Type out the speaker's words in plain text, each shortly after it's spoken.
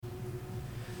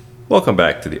Welcome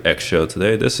back to the X Show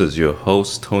today. This is your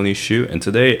host, Tony Shu, and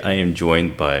today I am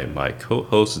joined by my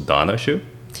co-host, Donna Shu.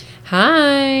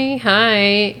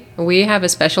 Hi. We have a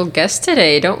special guest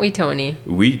today, don't we, Tony?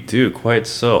 We do, quite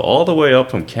so. All the way up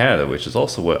from Canada, which is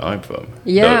also where I'm from.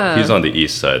 Yeah. He's on the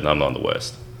east side and I'm on the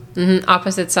west.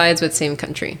 Opposite sides with same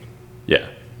country. Yeah.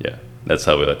 That's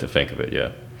how we like to think of it,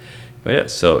 yeah. But yeah,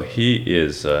 so he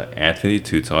is Anthony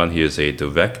Tooton. He is a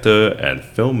director and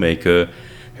filmmaker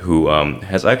who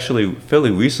has actually fairly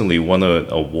recently won an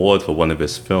award for one of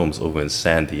his films over in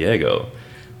San Diego.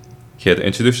 Care to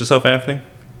introduce yourself, Anthony?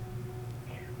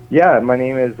 Yeah, my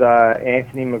name is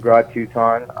Anthony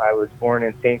McGraw-Tooton. I was born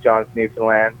in St. John's,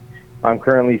 Newfoundland. I'm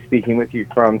currently speaking with you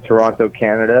from Toronto,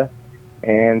 Canada.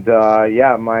 And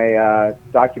my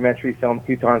documentary film,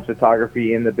 Tooton's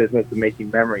Photography in the Business of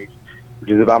Making Memories, which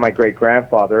is about my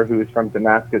great-grandfather, who is from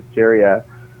Damascus, Syria,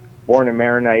 born a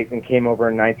Maronite and came over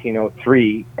in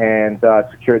 1903 and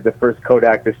secured the first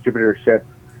Kodak distributorship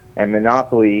and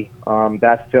monopoly.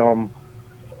 That film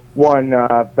won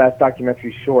Best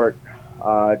Documentary Short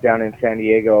down in San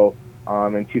Diego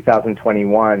in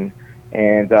 2021.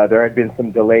 And there had been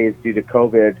some delays due to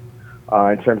COVID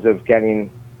in terms of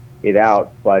getting it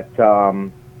out. But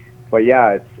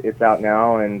yeah, it's out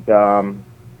now, and I'm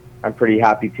pretty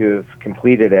happy to have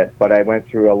completed it. But I went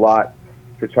through a lot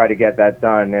to try to get that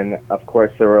done, and of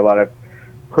course there were a lot of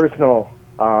personal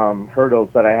hurdles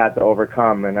that I had to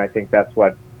overcome, and I think that's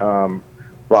what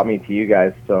brought me to you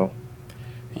guys. So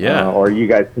or you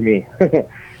guys to me.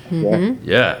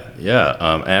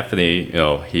 Anthony,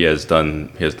 he has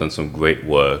done some great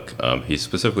work. He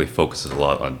specifically focuses a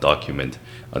lot on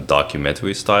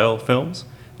documentary style films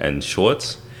and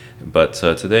shorts. But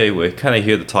today we're kind of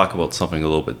here to talk about something a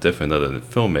little bit different other than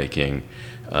filmmaking.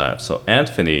 So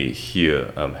Anthony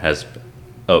here has.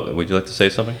 Oh, would you like to say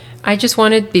something? I just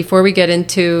wanted, before we get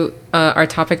into our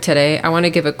topic today, I want to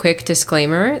give a quick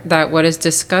disclaimer that what is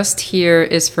discussed here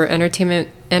is for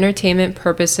entertainment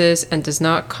purposes and does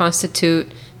not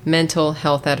constitute mental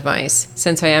health advice.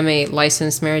 Since I am a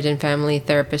licensed marriage and family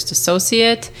therapist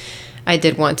associate, I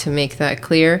did want to make that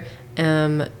clear.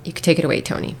 You can take it away,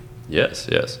 Tony. Yes.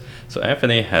 So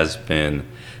Anthony has been,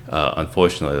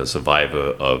 unfortunately, a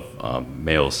survivor of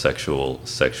male sexual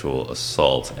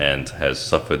assault and has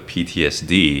suffered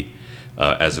PTSD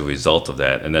as a result of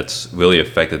that, and that's really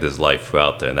affected his life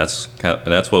throughout there. And that's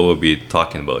what we'll be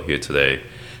talking about here today.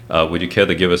 Would you care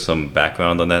to give us some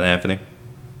background on that, Anthony?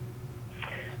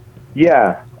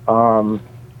 Yeah,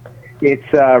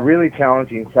 it's a really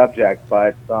challenging subject,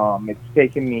 but it's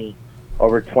taken me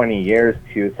over 20 years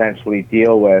to essentially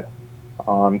deal with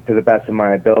to the best of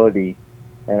my ability.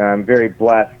 And I'm very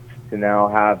blessed to now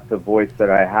have the voice that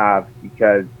I have,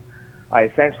 because I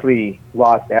essentially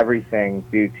lost everything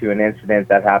due to an incident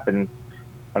that happened,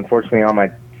 unfortunately, on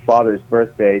my father's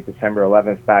birthday, December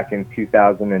 11th, back in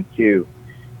 2002.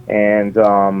 And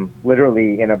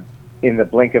literally in the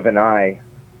blink of an eye,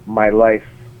 my life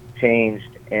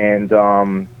changed, and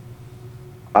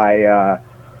I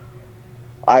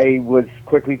was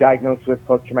quickly diagnosed with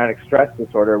post-traumatic stress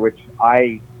disorder, which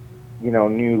I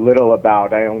knew little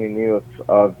about. I only knew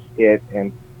of it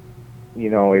and,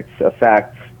 its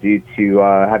effects due to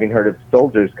having heard of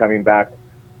soldiers coming back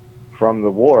from the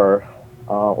war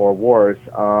or wars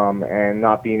and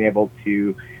not being able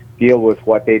to deal with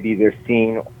what they'd either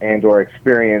seen and or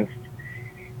experienced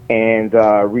and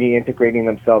reintegrating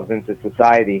themselves into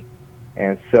society.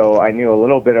 And so I knew a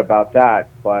little bit about that,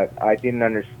 but I didn't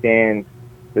understand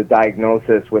the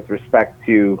diagnosis with respect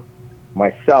to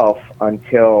myself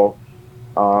until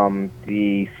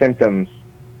the symptoms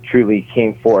truly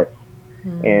came forth,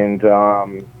 and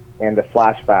the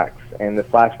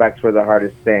flashbacks were the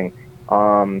hardest thing,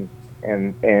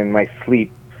 and my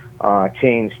sleep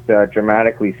changed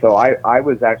dramatically. So I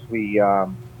was actually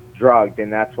drugged,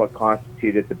 and that's what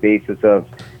constituted the basis of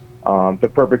the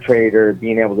perpetrator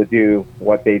being able to do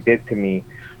what they did to me.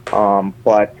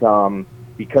 But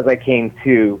because I came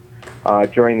to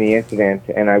during the incident,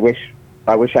 and I wish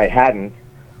I hadn't.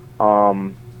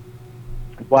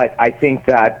 But I think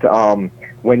that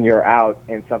when you're out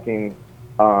and something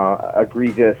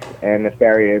egregious and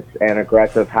nefarious and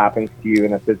aggressive happens to you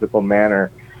in a physical manner,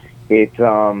 it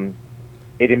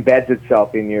embeds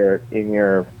itself in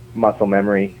your muscle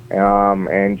memory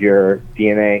and your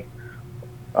DNA.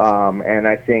 And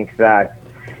I think that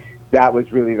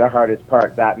was really the hardest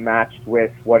part. That matched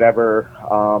with whatever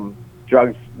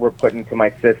drugs were put into my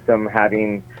system,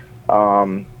 having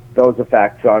those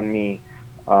effects on me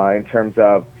in terms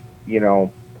of,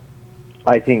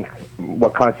 I think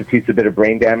what constitutes a bit of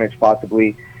brain damage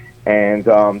possibly, and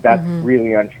that's really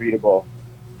untreatable.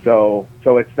 So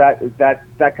it's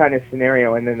that kind of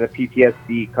scenario, and then the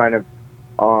PTSD kind of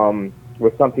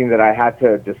was something that I had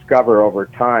to discover over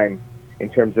time in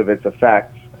terms of its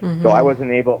effects. So I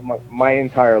wasn't able. My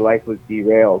entire life was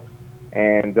derailed,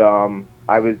 and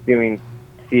I was doing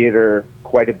theater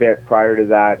quite a bit prior to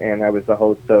that, and I was the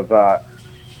host of a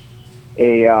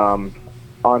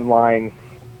online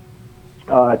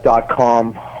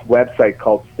 .com website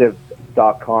called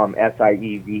Sieved.com,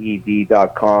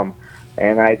 SIEVED.com,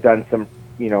 and I had done some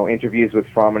interviews with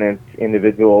prominent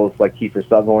individuals like Kiefer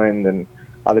Sutherland and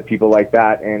other people like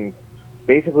that, and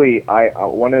basically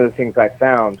one of the things I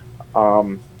found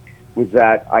was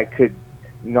that I could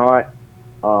not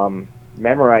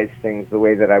memorize things the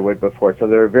way that I would before. So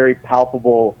there were very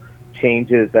palpable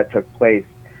changes that took place.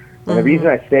 And the reason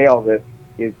I say all this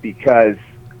is because,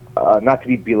 not to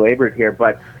be belabored here,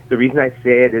 but the reason I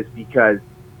say it is because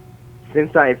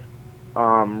since I've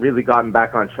really gotten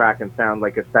back on track and found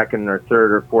like a second or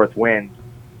third or fourth wind,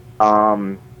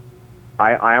 I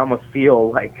almost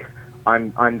feel like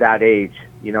I'm that age,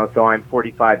 so I'm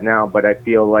 45 now, but I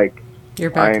feel like you're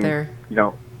back there.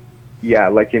 Yeah,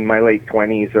 like in my late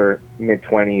 20s or mid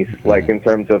 20s, like in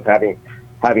terms of having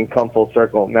come full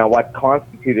circle. Now, what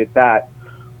constituted that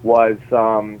was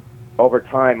over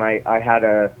time I had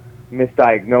a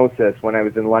misdiagnosis when I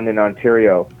was in London,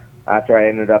 Ontario, after I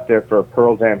ended up there for a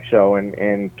Pearl Jam show and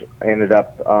ended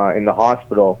up in the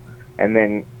hospital, and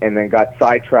then got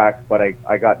sidetracked, but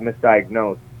I got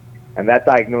misdiagnosed, and that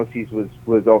diagnosis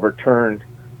was overturned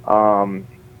the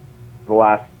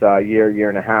last year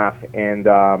and a half, and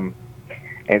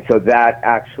so that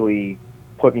actually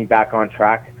put me back on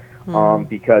track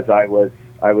because I was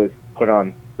put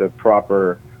on the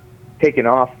proper, taken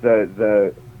off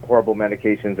the horrible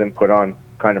medications and put on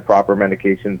kind of proper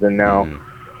medications, and now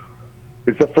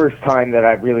it's the first time that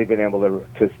I've really been able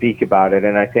to speak about it.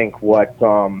 And I think what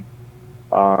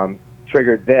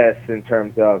triggered this in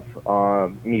terms of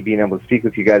me being able to speak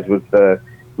with you guys was the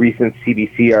recent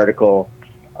CBC article,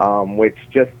 which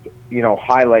just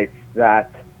highlights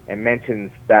that and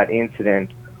mentions that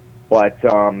incident, but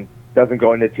doesn't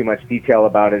go into too much detail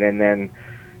about it, and then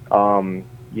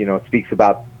speaks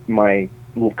about my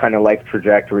little kind of life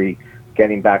trajectory,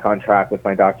 getting back on track with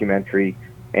my documentary,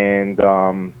 and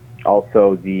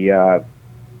also the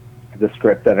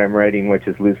script that I'm writing, which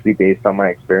is loosely based on my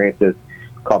experiences,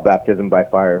 called Baptism by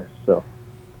Fire. So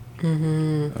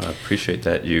I appreciate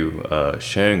that you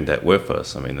sharing that with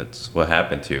us. I mean, that's what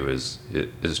happened to you is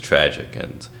tragic,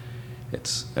 and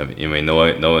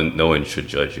no one should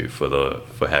judge you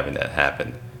for having that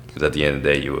happen, because at the end of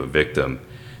the day you were a victim.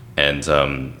 And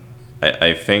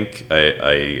I think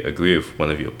I agree with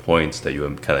one of your points that you were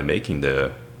kind of making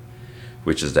there,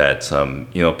 which is that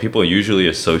people usually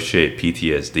associate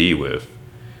PTSD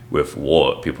with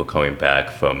war, people coming back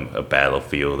from a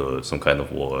battlefield or some kind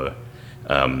of war.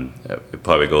 It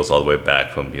probably goes all the way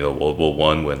back from World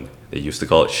War I, when they used to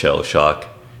call it shell shock.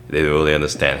 They didn't really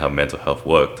understand how mental health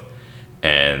worked.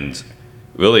 And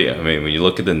really, I mean, when you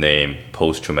look at the name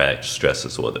post-traumatic stress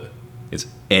disorder, it's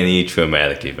any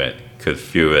traumatic event could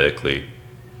theoretically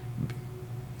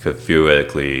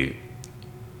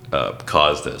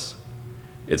cause this.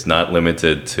 It's not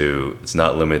limited to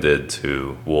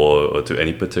war or to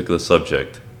any particular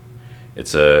subject.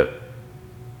 It's a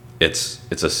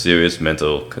serious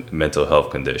mental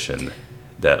health condition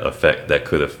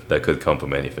that could come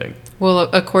from anything. Well,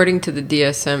 according to the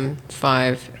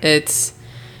DSM-5, it's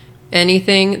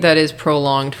anything that is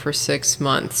prolonged for 6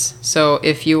 months. So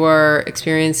if you are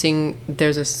experiencing,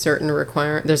 there's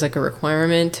like a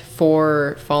requirement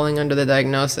for falling under the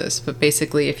diagnosis. But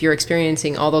basically, if you're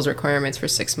experiencing all those requirements for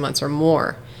 6 months or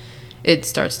more, it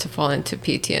starts to fall into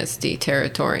PTSD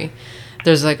territory.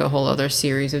 There's like a whole other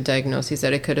series of diagnoses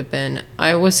that it could have been.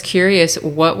 I was curious,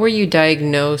 what were you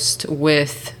diagnosed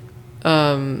with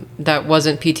that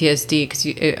wasn't PTSD? Because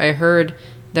I heard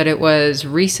that it was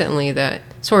recently,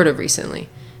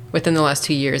 within the last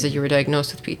 2 years, that you were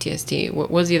diagnosed with PTSD. What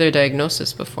was the other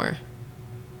diagnosis before?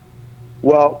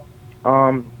 Well,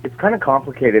 it's kind of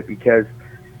complicated because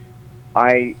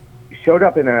I showed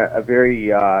up in a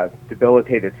very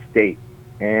debilitated state,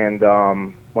 and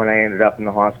when I ended up in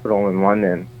the hospital in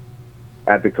London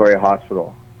at Victoria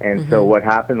Hospital. And so what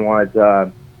happened was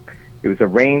it was a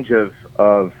range of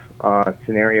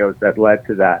scenarios that led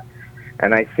to that.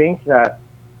 And I think that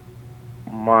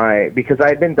because I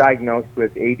had been diagnosed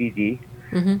with ADD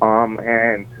and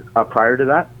prior to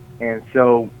that, and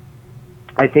so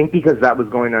I think because that was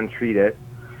going untreated,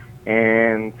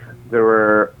 and there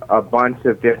were a bunch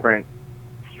of different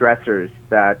stressors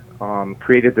that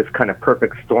created this kind of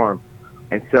perfect storm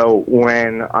And so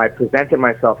when I presented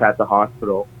myself at the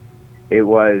hospital, it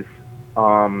was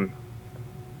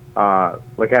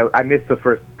like I missed the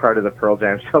first part of the Pearl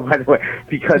Jam show, by the way,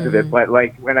 because of it. But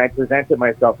like when I presented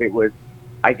myself, it was,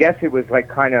 I guess it was like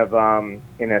kind of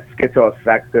in a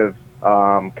schizoaffective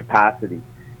capacity.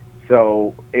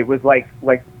 So it was like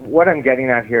what I'm getting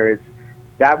at here is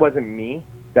that wasn't me.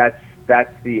 That's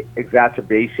the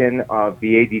exacerbation of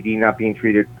the ADD not being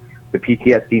treated, the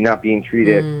PTSD not being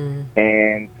treated,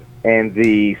 and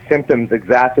the symptoms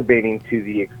exacerbating to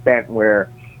the extent where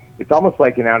it's almost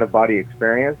like an out-of-body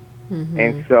experience.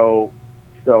 And so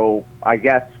I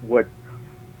guess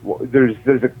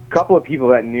there's a couple of people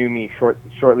that knew me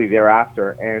shortly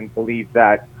thereafter and believed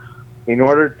that in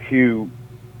order to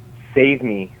save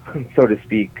me, so to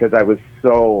speak, because I was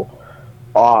so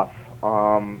off,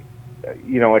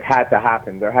 it had to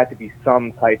happen. There had to be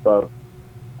some type of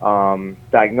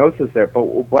diagnosis there. But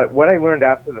what I learned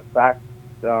after the fact,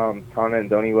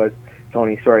 Tony, was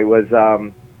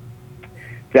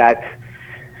that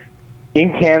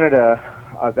in Canada,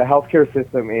 the healthcare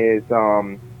system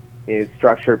is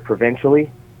structured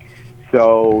provincially.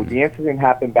 So the incident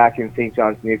happened back in St.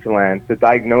 John's, Newfoundland. The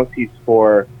diagnosis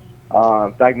for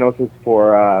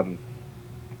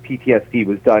PTSD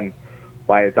was done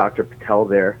by a Dr. Patel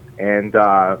there, and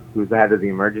who's the head of the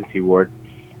emergency ward,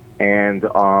 and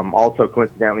also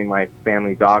coincidentally my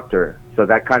family doctor. So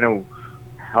that kind of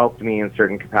helped me in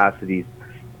certain capacities.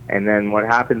 And then what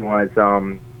happened was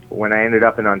when I ended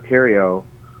up in Ontario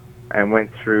and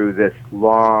went through this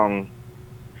long,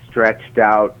 stretched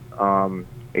out,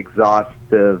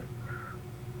 exhaustive,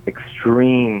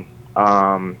 extreme,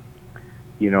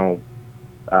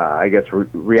 I guess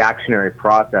reactionary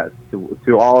process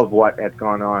to all of what had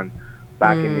gone on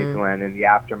back in Newfoundland and the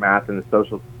aftermath and the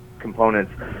social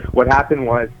components. What happened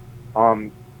was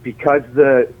because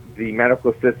the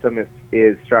medical system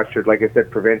is structured, like I said,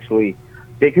 provincially,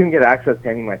 they couldn't get access to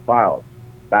any of my files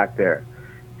back there.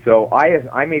 So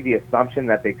I made the assumption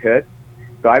that they could.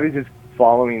 So I was just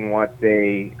following what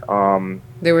they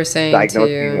were saying to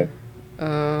you.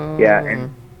 Oh. Yeah,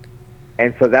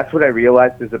 and so that's what I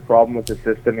realized is a problem with the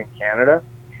system in Canada.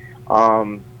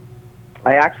 I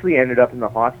actually ended up in the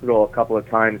hospital a couple of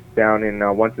times down in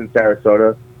once in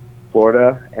Sarasota,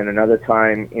 Florida, and another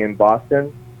time in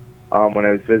Boston when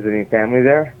I was visiting family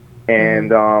there.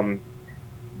 And I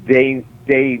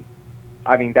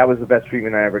mean, that was the best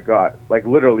treatment I ever got. Like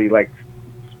literally, like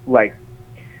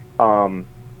the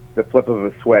flip of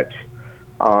a switch.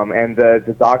 And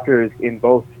the doctors in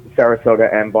both Sarasota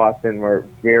and Boston were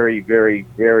very, very,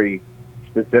 very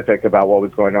specific about what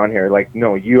was going on here. Like,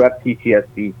 no, you have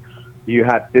PTSD.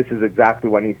 This is exactly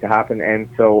what needs to happen. And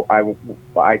so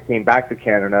I came back to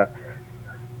Canada,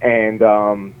 and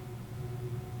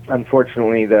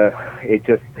unfortunately, it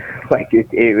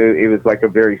was like a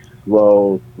very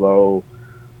slow,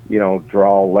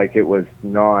 drawl. Like it was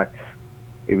not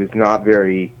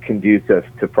very conducive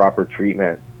to proper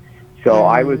treatment. So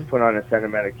I was put on a set of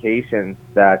medications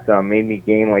that made me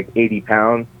gain like 80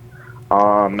 pounds,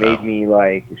 made me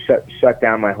like shut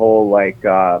down my whole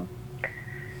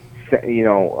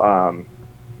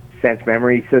sense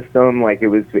memory system. Like it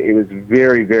was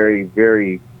very, very,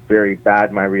 very, very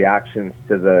bad, my reactions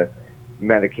to the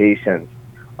medications.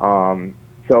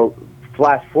 So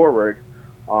flash forward,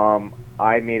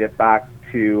 I made it back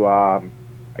to, I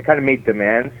kind of made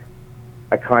demands.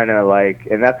 I kind of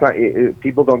and that's not,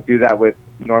 people don't do that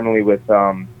normally with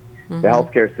the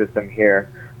healthcare system here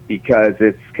because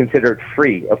it's considered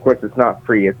free. Of course, it's not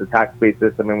free. It's a tax-based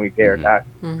system and we pay our tax.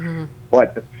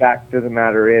 But the fact of the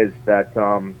matter is that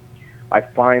I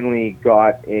finally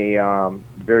got a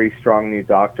very strong new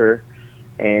doctor,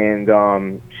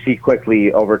 and she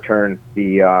quickly overturned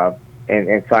the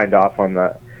and signed off on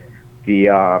the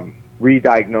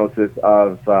re-diagnosis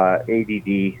of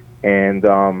ADD and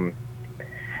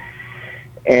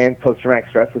post-traumatic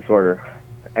stress disorder.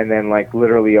 And then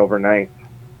literally overnight,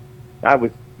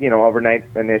 overnight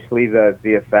initially the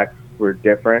effects were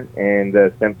different and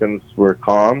the symptoms were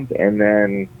calmed, and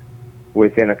then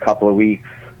within a couple of weeks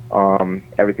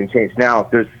everything changed. Now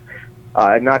there's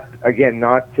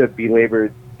not to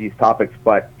belabor these topics,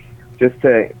 but just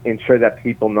to ensure that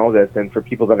people know this, and for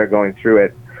people that are going through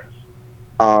it,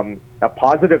 a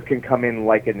positive can come in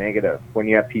like a negative when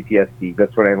you have PTSD.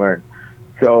 That's what I learned.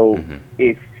 So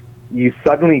if you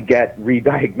suddenly get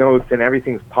re-diagnosed and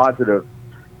everything's positive,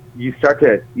 you start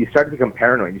to become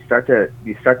paranoid. You start to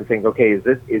think, okay, is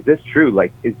this true?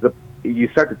 You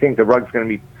start to think the rug's going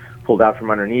to be pulled out from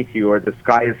underneath you, or the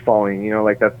sky is falling.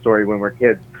 Like that story when we're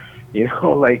kids.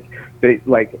 Oh my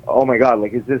God,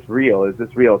 is this real? Is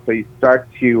this real? So you start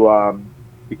to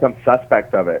become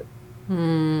suspect of it.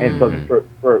 And so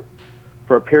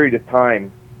for a period of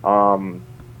time,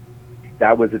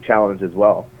 that was a challenge as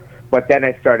well. But then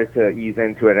I started to ease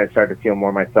into it, and I started to feel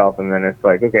more myself, and then it's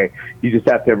like, okay, you just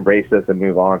have to embrace this and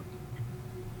move on.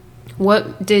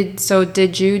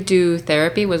 Did you do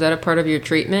therapy? Was that a part of your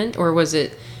treatment, or was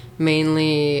it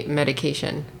mainly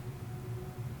medication?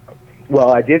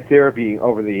 Well, I did therapy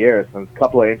over the years, and a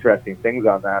couple of interesting things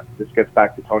on that. This gets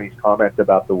back to Tony's comment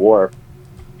about the war,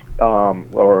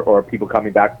 or people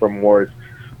coming back from wars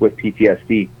with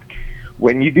PTSD.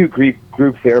 When you do group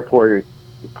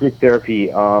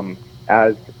therapy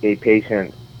as a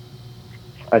patient,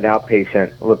 an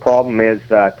outpatient, the problem is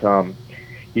that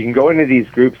you can go into these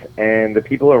groups, and the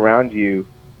people around you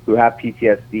who have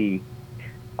PTSD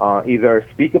either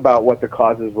speak about what the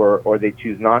causes were, or they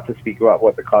choose not to speak about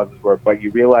what the causes were, but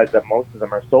you realize that most of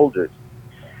them are soldiers.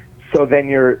 So then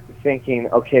you're thinking,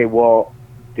 okay, well,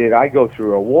 did I go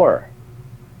through a war?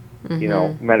 You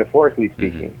know, metaphorically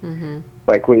speaking.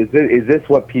 Like, is this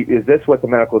what the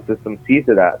medical system sees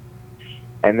it as?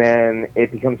 And then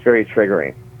it becomes very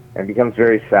triggering and becomes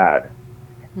very sad.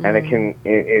 And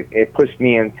it pushed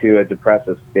me into a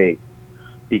depressive state,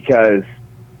 because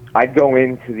I'd go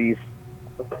into these,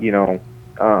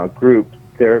 group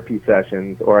therapy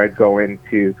sessions, or I'd go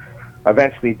into,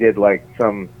 eventually did like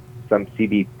some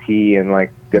CBT and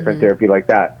like different therapy like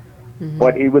that.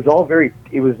 But it was very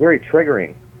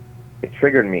triggering. It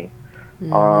triggered me.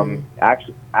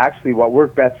 Actually, what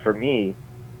worked best for me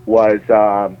was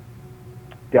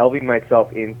delving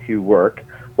myself into work,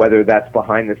 whether that's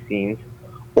behind the scenes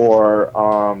or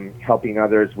helping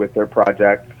others with their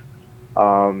projects,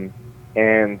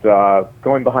 and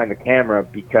going behind the camera,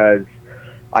 because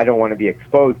I don't want to be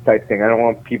exposed type thing. I don't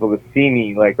want people to see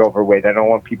me like overweight. I don't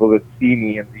want people to see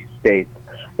me in these states.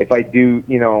 If I do,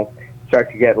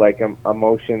 start to get like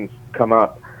emotions come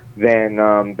up, then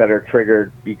that are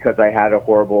triggered because I had a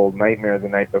horrible nightmare the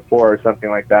night before or something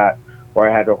like that, or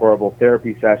I had a horrible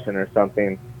therapy session or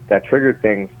something that triggered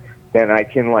things, then I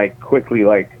can like quickly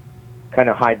like kind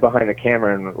of hide behind the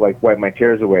camera and like wipe my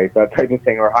tears away, that type of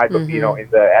thing, or hide, in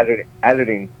the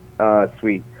editing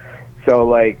suite. So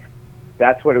like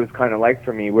that's what it was kind of like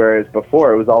for me. Whereas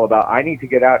before it was all about, I need to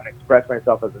get out and express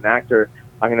myself as an actor.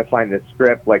 I'm going to find this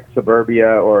script like Suburbia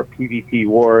or PVP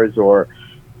Wars, or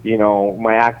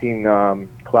my acting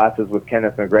classes with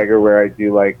Kenneth McGregor, where I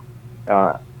do like,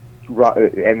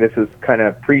 and this is kind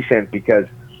of prescient because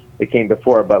it came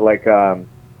before, but like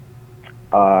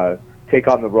take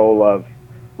on the role of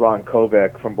Ron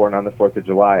Kovic from Born on the 4th of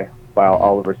July by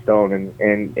Oliver Stone,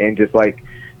 and just like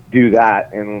do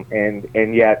that,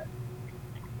 and yet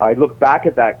I look back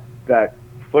at that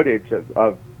footage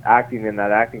of acting in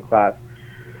that acting class,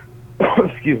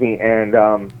 excuse me, and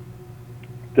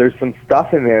there's some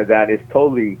stuff in there that is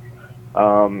totally,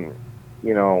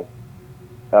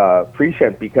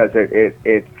 prescient, because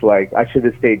it's like, I should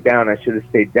have stayed down,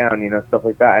 stuff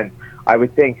like that. And I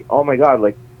would think, oh my God,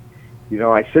 like,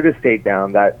 I should have stayed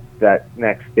down that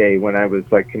next day when I was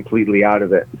like completely out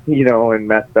of it, and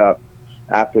messed up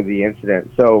after the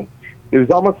incident. So it was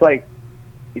almost like,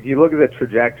 if you look at the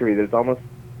trajectory, there's almost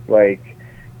like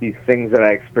these things that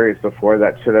I experienced before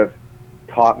that should have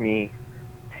taught me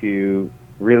to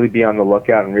really be on the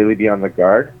lookout and really be on the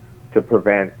guard to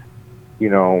prevent,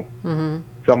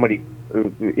 somebody,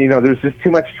 there's just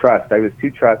too much trust. I was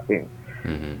too trusting.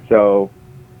 So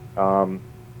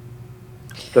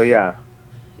yeah.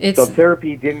 So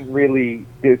therapy didn't really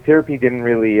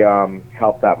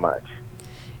help that much.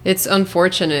 It's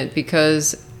unfortunate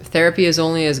because therapy is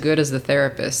only as good as the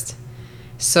therapist.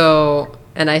 So,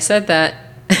 and I said that,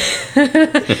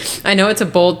 I know it's a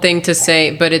bold thing to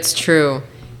say, but it's true,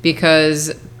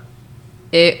 because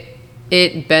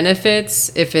it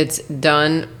benefits if it's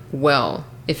done well,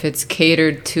 if it's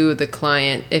catered to the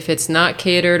client. If it's not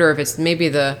catered, or if it's maybe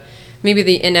the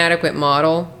inadequate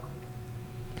model,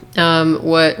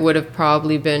 what would have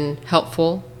probably been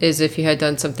helpful is if you had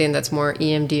done something that's more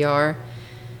EMDR,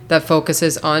 that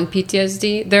focuses on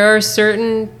PTSD. There are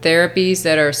certain therapies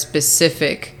that are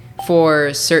specific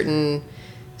for certain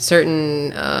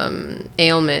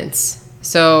ailments.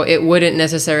 So it wouldn't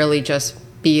necessarily just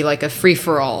be like a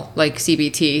free-for-all like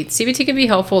CBT. CBT can be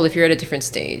helpful if you're at a different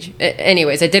stage.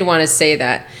 Anyways, I did want to say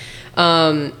that.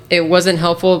 It wasn't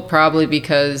helpful probably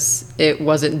because it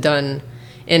wasn't done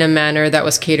in a manner that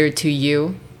was catered to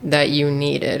you, that you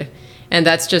needed. And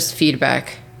that's just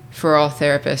feedback for all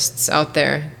therapists out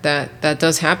there, that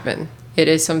does happen. It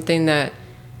is something that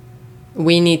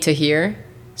we need to hear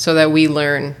so that we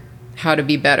learn how to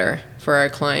be better for our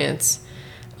clients.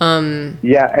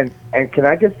 Yeah, and can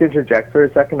I just interject for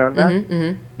a second on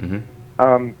that?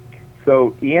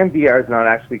 So EMDR is not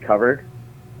actually covered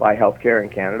by healthcare in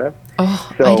Canada.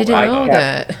 Oh, So I didn't know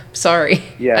kept, that. Sorry.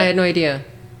 yeah. I had no idea.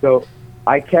 So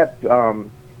I kept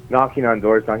knocking on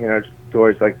doors,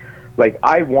 like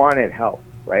I wanted help,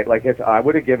 right? Like if I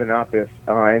would have given up if,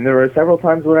 and there were several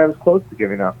times when I was close to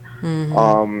giving up,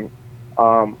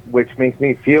 which makes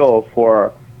me feel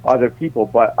for other people.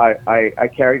 But I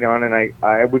carried on, and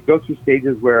I would go through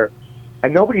stages where,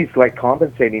 and nobody's like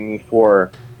compensating me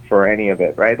for any of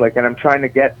it, right? Like, and I'm trying to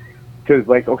get to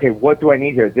like, okay, what do I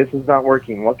need here? This is not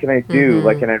working. What can I do?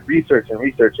 Like, and I research, and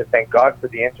thank God for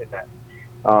the internet,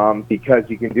 because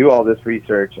you can do all this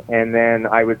research. And then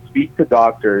I would speak to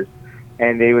doctors,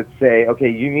 and they would say, okay,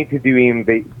 you need to do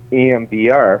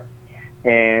EMDR,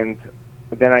 and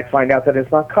then I'd find out that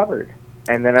it's not covered.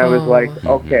 And then I was like,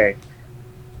 okay,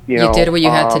 you did what you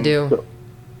had to do. So,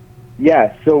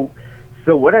 yeah. So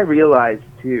what I realized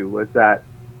too was that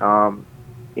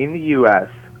in the U.S.,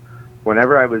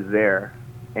 whenever I was there,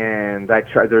 and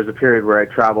there was a period where I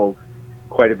traveled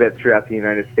quite a bit throughout the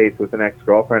United States with an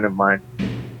ex-girlfriend of mine,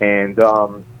 and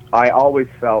I always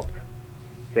felt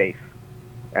safe.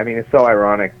 I mean, it's so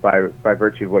ironic by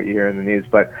virtue of what you hear in the news,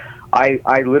 but I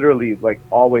literally like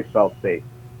always felt safe.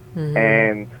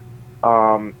 And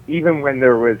even when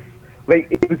there was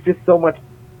like, it was just so much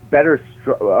better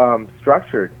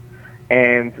structured.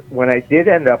 And when I did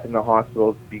end up in the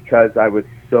hospitals, because I was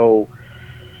so,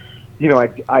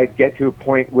 I'd get to a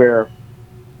point where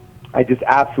I just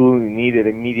absolutely needed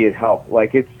immediate help.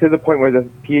 Like, it's to the point where the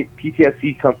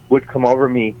PTSD would come over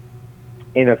me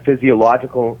in a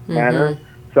physiological manner.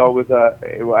 So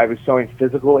I was showing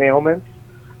physical ailments,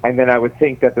 and then I would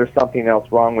think that there's something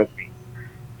else wrong with me.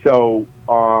 So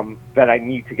that I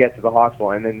need to get to the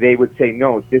hospital, and then they would say,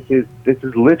 no, this is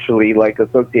literally like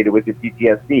associated with the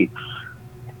PTSD.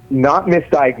 Not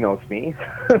misdiagnose me,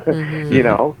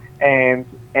 and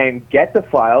get the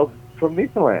files from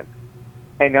Newfoundland.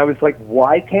 And I was like,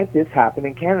 why can't this happen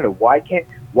in Canada? Why can't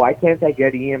I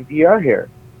get EMDR here?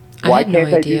 Why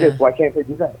can't I do this? Why can't I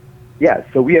do that? Yeah,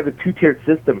 so we have a two-tiered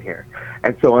system here.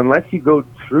 And so unless you go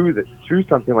through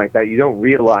something like that, you don't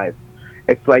realize.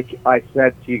 It's like I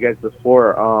said to you guys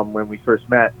before, when we first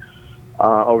met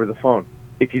over the phone.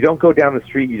 If you don't go down the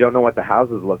street, you don't know what the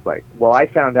houses look like. Well, I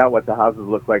found out what the houses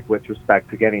look like with respect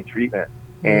to getting treatment.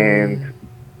 And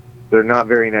they're not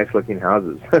very nice-looking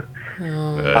houses.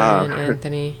 Man,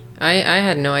 Anthony. I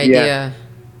had no idea.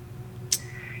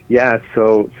 Yeah,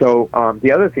 so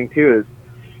the other thing, too, is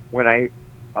when I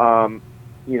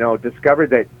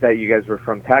discovered that you guys were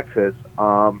from Texas,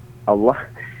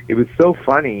 it was so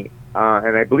funny,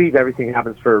 and I believe everything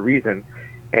happens for a reason.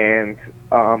 And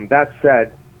that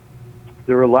said,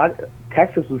 there were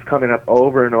Texas was coming up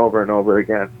over and over and over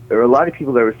again. There were a lot of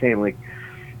people that were saying, like,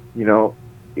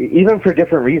 even for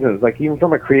different reasons, like even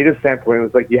from a creative standpoint, it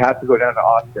was like, you have to go down to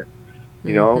Austin,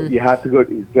 you have to go,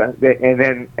 and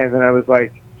then I was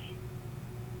like,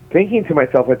 thinking to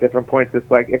myself at different points,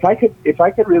 it's like, if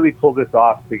I could really pull this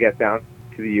off to get down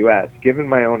to the U.S., given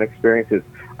my own experiences,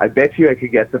 I bet you I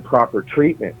could get the proper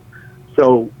treatment.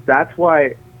 So that's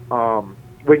why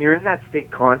when you're in that state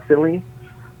constantly,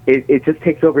 it just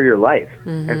takes over your life.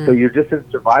 And so you're just in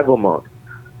survival mode.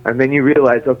 And then you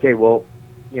realize, okay, well,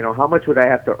 how much would I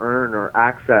have to earn or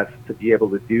access to be able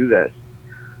to do this?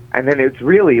 And then it's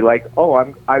really like,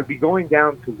 I'd be going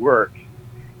down to work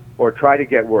or try to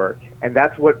get work. And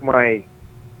that's what my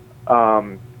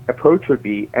approach would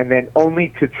be. And then only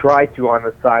to try to, on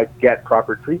the side, get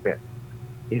proper treatment.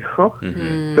 So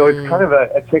it's kind of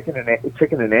a chicken and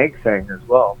egg thing as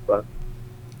well. But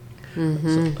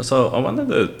so I wanted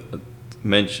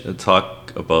to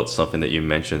talk about something that you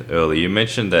mentioned earlier. You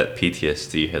mentioned that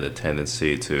PTSD had a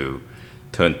tendency to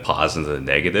turn positives into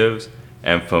negatives,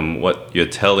 and from what you're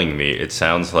telling me, it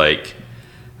sounds like,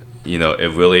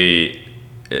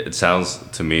 it sounds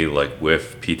to me like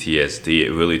with PTSD,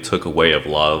 it really took away a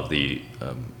lot of the,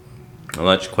 I'm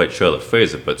not quite sure how to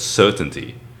phrase it, but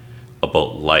certainty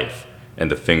about life and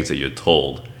the things that you're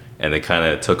told. And it kind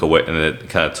of took away,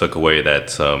 that,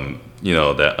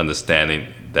 that understanding,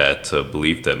 that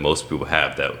belief that most people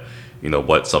have that,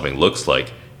 what something looks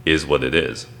like is what it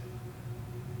is.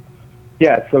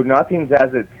 Yeah, so nothing's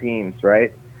as it seems,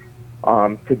 right?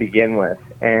 To begin with.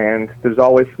 And there's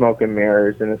always smoke and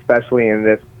mirrors, and especially in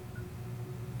this,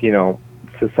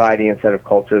 society and set of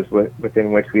cultures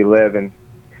within which we live, and,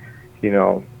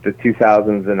 the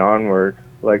 2000s and onward,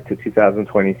 like to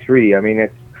 2023. I mean,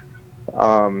 it's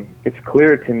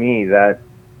clear to me that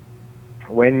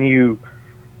when you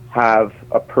have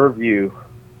a purview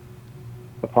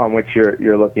upon which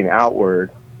you're looking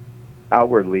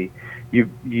outwardly,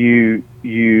 you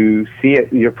see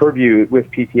it. Your purview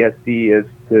with PTSD is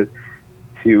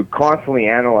to constantly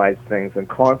analyze things and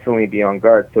constantly be on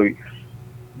guard. So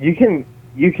you can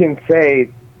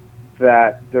say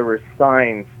that there were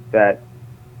signs that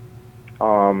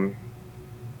I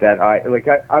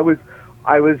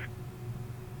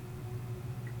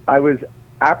was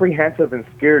apprehensive and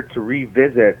scared to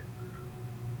revisit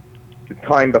the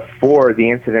time before the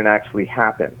incident actually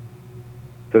happened.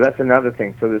 So that's another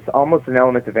thing. So there's almost an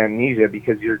element of amnesia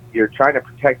because you're trying to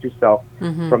protect yourself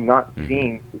from not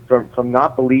seeing, from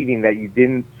not believing that you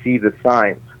didn't see the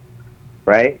signs,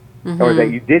 right? Or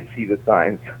that you did see the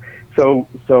signs.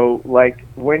 So like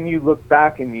when you look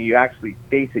back and you actually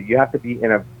face it, you have to be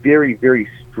in a very, very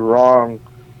strong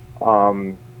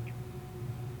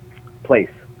place.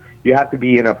 You have to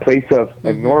be in a place of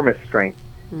enormous strength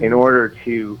in order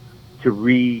to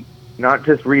not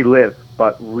just relive,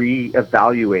 but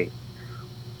reevaluate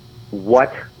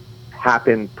what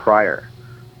happened prior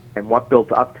and what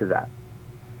built up to that,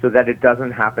 so that it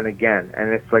doesn't happen again.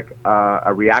 And it's like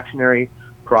a reactionary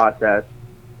process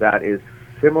that is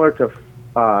similar to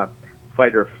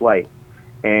fight or flight,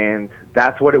 and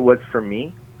that's what it was for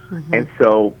me. And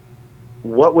so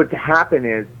what would happen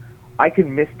is I could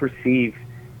misperceive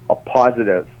a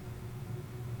positive,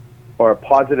 or a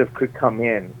positive could come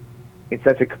in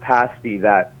such a capacity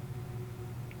that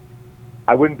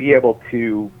I wouldn't be able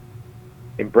to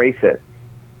embrace it.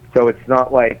 So it's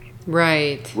not like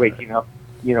waking up,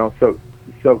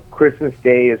 so Christmas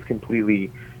Day is completely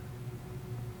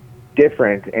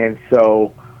different. And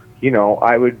so,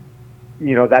 I would,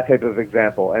 that type of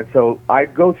example. And so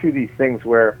I'd go through these things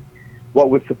where what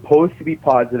was supposed to be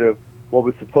positive, what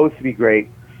was supposed to be great,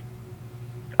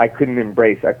 I couldn't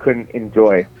embrace, I couldn't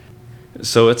enjoy.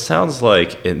 So it sounds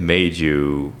like it made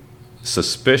you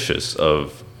suspicious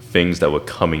of things that were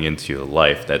coming into your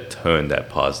life that turned that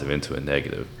positive into a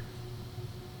negative.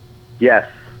 Yes,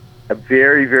 a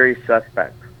very, very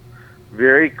suspect,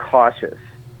 very cautious,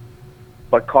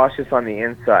 but cautious on the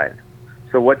inside.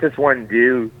 So what does one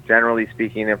do, generally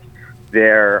speaking, if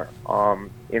they're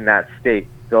in that state?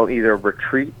 They'll either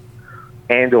retreat,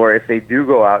 and or if they do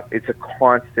go out, it's a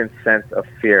constant sense of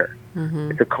fear.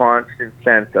 It's a constant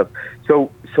sense of,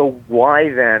 so why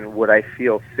then would I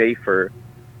feel safer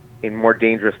in more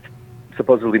dangerous,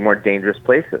 supposedly more dangerous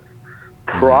places?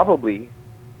 Probably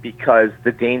because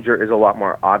the danger is a lot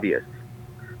more obvious.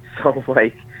 So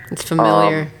like, it's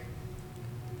familiar.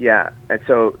 Yeah, and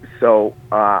so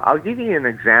I'll give you an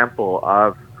example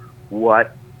of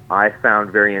what I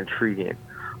found very intriguing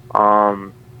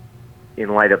in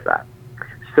light of that.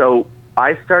 So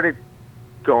I started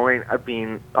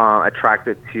being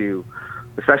attracted to,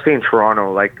 especially in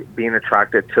Toronto, like being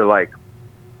attracted to like,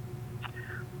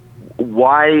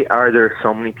 why are there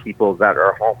so many people that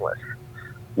are homeless?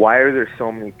 Why are there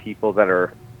so many people that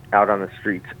are out on the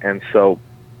streets? And so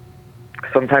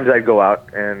sometimes I'd go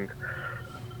out and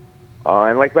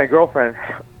like my girlfriend,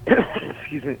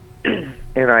 excuse me,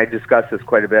 and I discuss this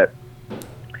quite a bit.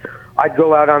 I'd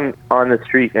go out on the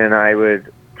street and I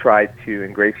would try to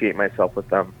ingratiate myself with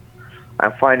them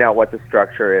and find out what the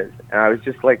structure is. And I was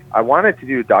just like, I wanted to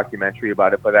do a documentary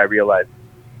about it, but I realized,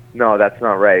 no, that's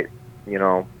not right.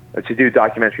 I should do a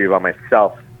documentary about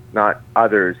myself, not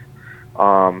others.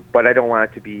 But I don't want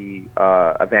it to be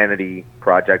a vanity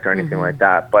project or anything like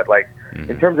that. But like,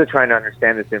 in terms of trying to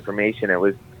understand this information, it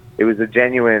was a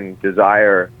genuine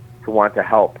desire to want to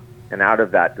help, and out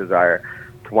of that desire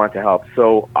to want to help.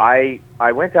 So I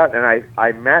went out and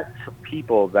I met some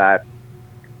people that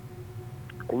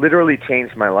literally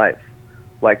changed my life,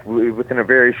 like within a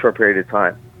very short period of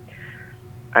time.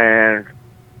 And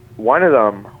one of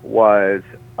them was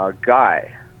a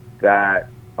guy that,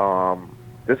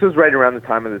 this was right around the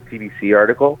time of the CBC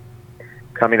article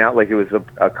coming out, like it was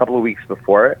a couple of weeks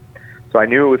before it. So I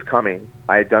knew it was coming.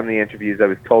 I had done the interviews. I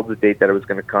was told the date that it was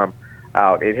going to come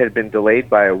out. It had been delayed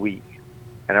by a week,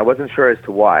 and I wasn't sure as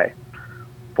to why.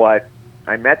 But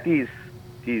I met these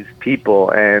people,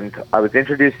 and I was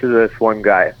introduced to this one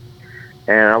guy.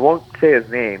 And I won't say his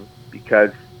name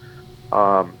because,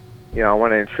 I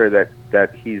want to ensure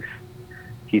that he's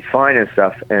fine and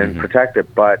stuff and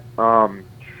protected. But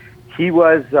he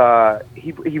was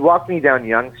he walked me down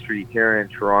Yonge Street here in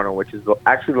Toronto, which is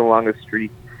actually the longest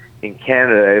street in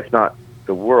Canada, if not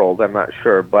the world. I'm not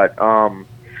sure, but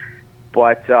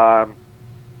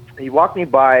he walked me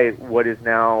by what is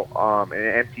now an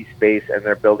empty space, and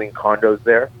they're building condos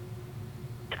there.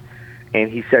 And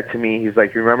he said to me, he's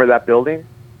like, "You remember that building?"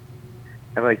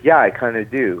 I'm like, "Yeah, I kind of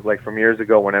do. Like from years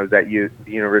ago when I was at the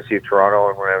University of Toronto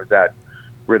and when I was at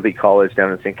Ridley College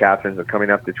down in St. Catharines and coming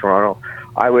up to Toronto,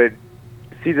 I would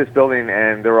see this building,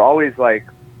 and there were always like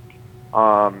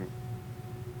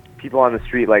people on the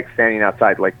street, like standing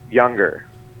outside, like younger.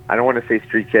 I don't want to say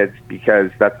street kids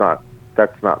because that's not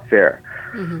fair.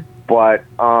 Mm-hmm. But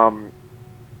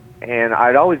and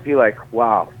I'd always be like,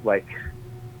 wow, like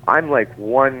I'm like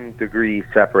 1 degree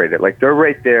separated. Like they're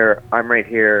right there, I'm right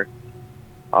here.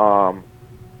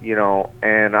 You know,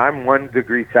 and I'm 1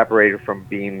 degree separated from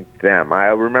being them. I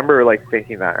remember like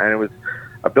thinking that, and it was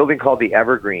a building called the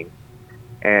Evergreen,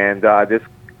 and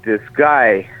this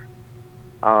guy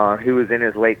who was in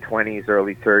his late 20s,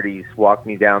 early 30s, walked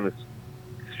me down the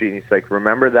street, and he's like,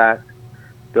 "Remember that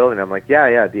building?" I'm like,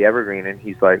 "Yeah, the Evergreen," and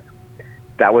he's like,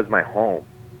 "That was my home.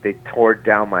 They tore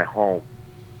down my home."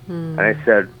 And I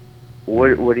said,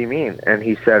 "What do you mean?" And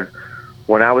he said,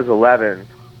 "When I was 11,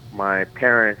 my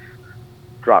parents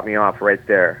dropped me off right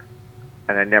there,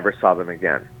 and I never saw them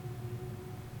again."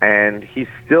 And he's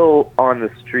still on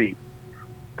the street,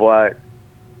 but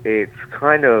it's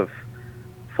kind of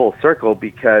full circle,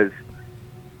 because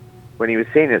when he was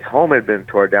saying his home had been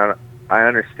torn down, I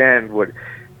understand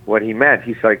what he meant.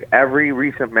 He's like, every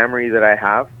recent memory that I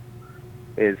have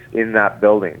is in that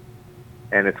building,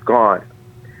 and it's gone.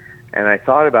 And I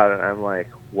thought about it, and I'm like,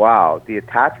 wow, the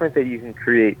attachment that you can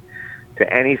create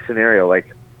to any scenario,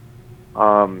 like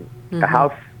a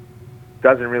house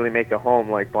doesn't really make a home,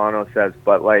 like Bono says,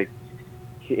 but like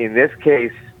in this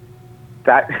case,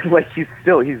 that like he's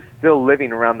still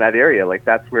living around that area. Like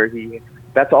that's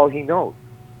all he knows.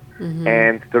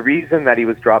 And the reason that he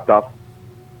was dropped off,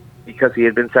 because he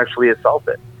had been sexually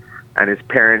assaulted, and his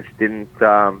parents didn't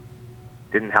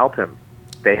help him.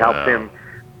 They helped him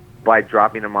by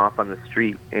dropping him off on the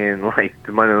street in like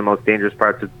one of the most dangerous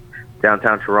parts of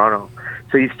downtown Toronto.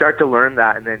 So you start to learn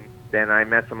that, and then I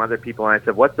met some other people, and I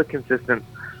said, what's the consistent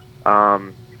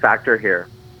factor here?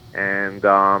 And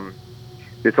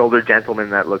this older gentleman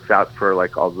that looks out for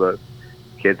like all the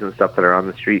kids and stuff that are on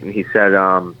the street, and he said,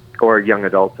 or young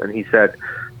adults, and he said,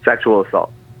 sexual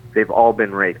assault. They've all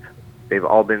been raped. They've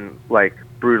all been like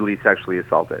brutally sexually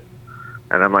assaulted.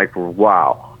 And I'm like,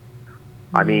 wow.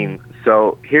 I mean,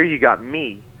 so here you got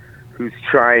me, who's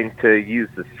trying to use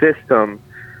the system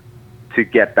to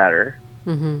get better,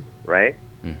 right?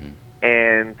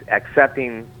 And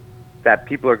accepting that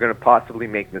people are going to possibly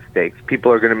make mistakes.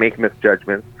 People are going to make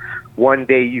misjudgments. One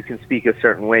day you can speak a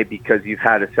certain way because you've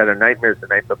had a set of nightmares the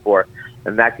night before,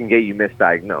 and that can get you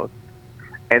misdiagnosed.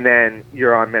 And then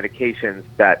you're on medications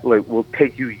that will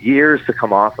take you years to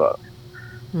come off of,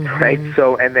 right?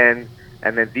 So, and then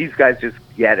these guys just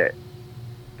get it.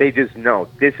 They just know,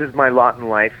 this is my lot in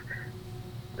life.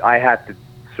 I have to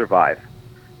survive.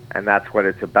 And that's what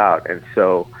it's about. And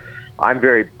so I'm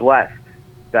very blessed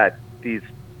that these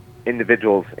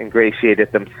individuals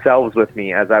ingratiated themselves with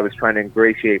me as I was trying to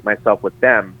ingratiate myself with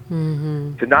them,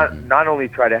 to not only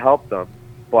try to help them,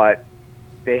 but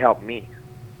they helped me,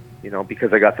 you know,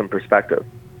 because I got some perspective.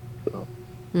 So.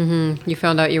 You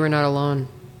found out you were not alone.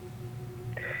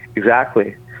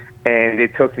 Exactly. And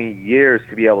it took me years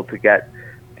to be able to get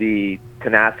the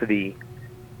tenacity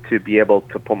to be able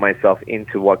to put myself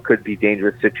into what could be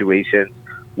dangerous situations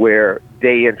where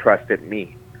they entrusted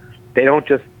me. They don't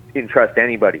just entrust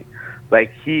anybody.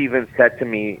 Like he even said to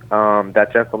me, that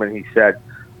gentleman, he said,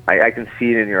 I can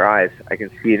see it in your eyes. I can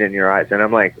see it in your eyes. And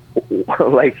I'm like,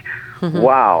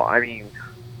 wow. I mean,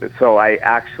 so I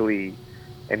actually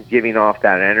am giving off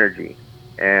that energy.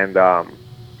 And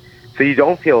so you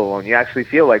don't feel alone. You actually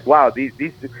feel like, wow, these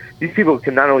people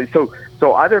can not only...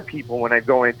 So other people, when I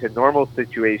go into normal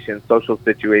situations, social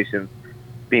situations,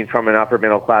 being from an upper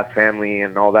middle class family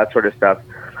and all that sort of stuff,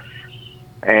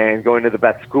 and going to the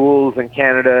best schools in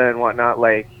Canada and whatnot,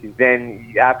 like,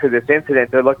 then after this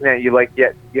incident, they're looking at you like,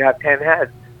 yeah, you have 10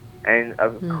 heads, and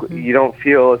you don't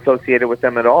feel associated with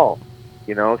them at all,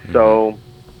 you know? So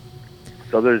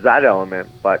there's that element.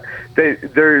 But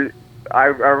I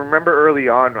remember early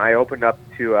on, I opened up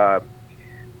to an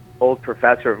old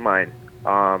professor of mine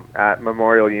at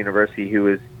Memorial University, who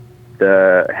was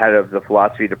the head of the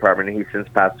philosophy department, and he's since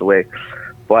passed away.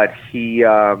 But he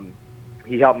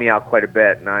helped me out quite a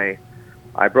bit, and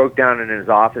I broke down in his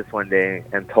office one day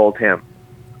and told him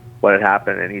what had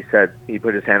happened, and he said, he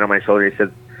put his hand on my shoulder, he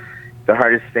said, the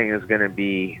hardest thing is going to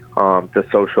be the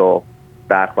social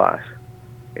backlash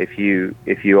if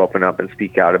you open up and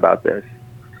speak out about this.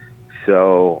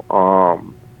 So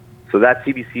so that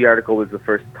CBC article was the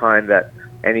first time that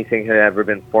anything had ever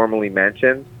been formally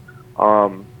mentioned,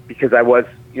 because I was,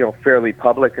 you know, fairly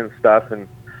public and stuff,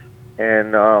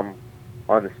 and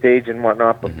on the stage and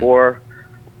whatnot before,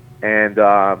 and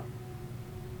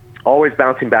always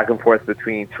bouncing back and forth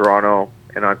between Toronto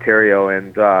and Ontario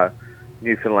and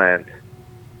Newfoundland,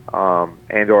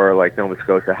 and or like Nova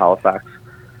Scotia, Halifax,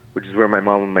 which is where my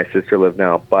mom and my sister live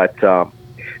now. But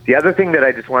the other thing that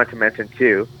I just wanted to mention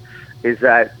too is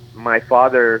that my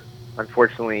father,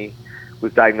 unfortunately,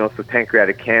 was diagnosed with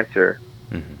pancreatic cancer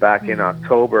back in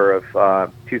October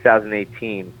of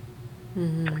 2018.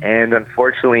 And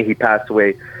unfortunately, he passed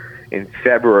away in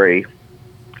February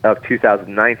of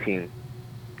 2019.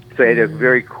 So he had a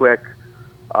very quick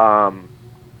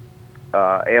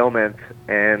ailment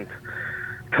and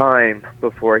time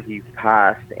before he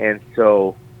passed. And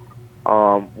so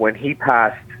when he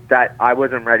passed, that I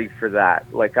wasn't ready for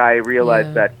that. Like, I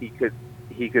realized that he could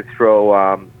throw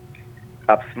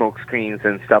up smoke screens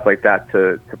and stuff like that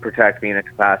to protect me in a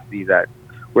capacity that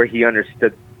where he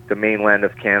understood the mainland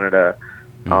of Canada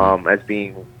as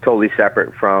being totally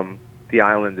separate from the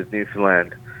island of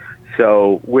Newfoundland.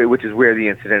 So, which is where the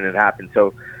incident had happened.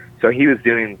 So he was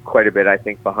doing quite a bit, I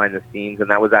think, behind the scenes, and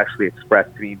that was actually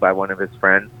expressed to me by one of his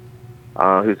friends,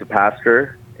 who's a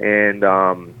pastor, and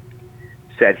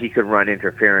said he could run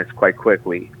interference quite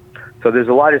quickly. So there's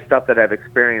a lot of stuff that I've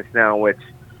experienced now, which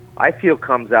I feel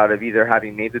comes out of either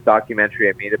having made the documentary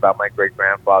I made about my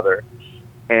great-grandfather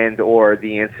and or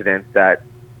the incident that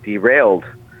derailed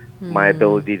my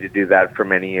ability to do that for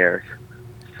many years.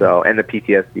 So, and the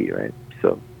PTSD, right?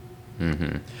 So.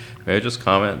 May I just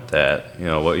comment that,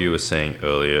 what you were saying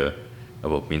earlier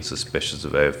about being suspicious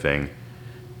of everything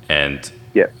and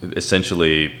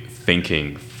essentially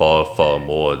thinking far, far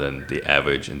more than the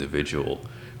average individual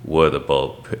would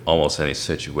about almost any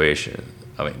situation.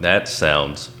 I mean, that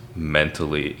sounds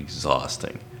mentally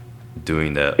exhausting,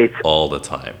 doing that all the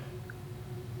time.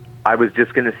 I was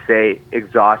just going to say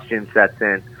exhaustion sets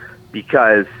in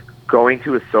because going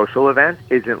to a social event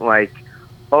isn't like,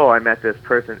 oh, I met this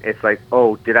person. It's like,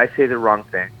 oh, did I say the wrong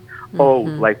thing? Oh,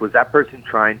 like, was that person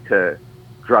trying to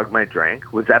drug my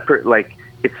drink? Was that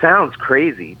it sounds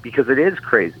crazy because it is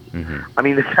crazy. I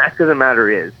mean, the fact of the matter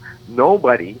is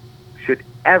nobody should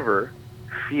ever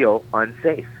feel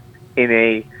unsafe in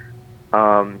a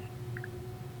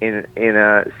in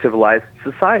a civilized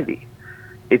society.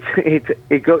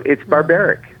 It's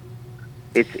barbaric.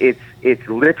 It's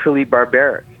literally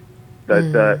barbaric.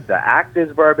 The act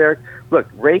is barbaric. Look,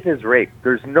 rape is rape.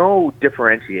 There's no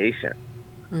differentiation.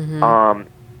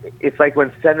 It's like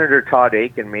when Senator Todd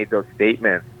Akin made those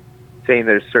statements saying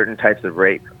there's certain types of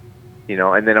rape,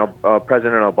 and then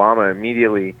President Obama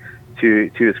immediately,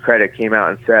 to his credit, came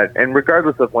out and said, and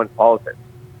regardless of one's politics,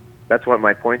 that's what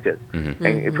my point is.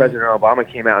 And President Obama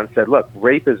came out and said, look,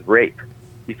 rape is rape.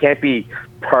 You can't be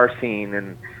parsing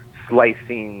and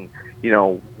slicing,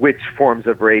 which forms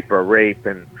of rape are rape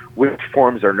and which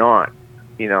forms are not,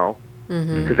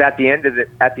 because at the end of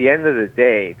the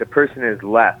day, the person is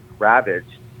left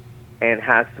ravaged and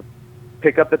has to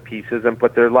pick up the pieces and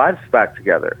put their lives back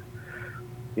together,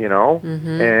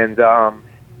 and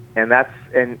that's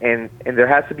and there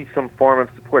has to be some form of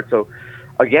support. So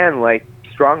again, like,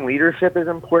 strong leadership is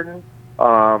important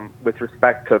with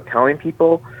respect to telling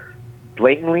people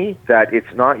blatantly that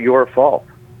it's not your fault.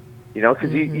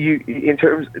 Because you in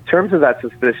terms of that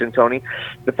suspicion, Tony,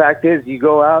 the fact is you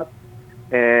go out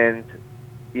and,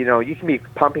 you can be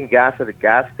pumping gas at a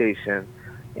gas station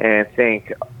and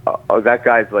think, oh, that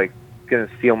guy's like going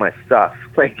to steal my stuff.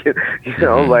 Like,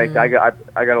 like I got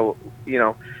to,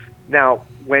 now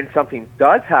when something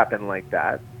does happen like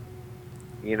that,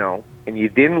 and you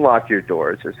didn't lock your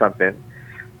doors or something,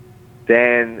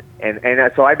 then,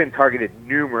 and so I've been targeted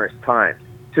numerous times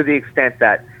to the extent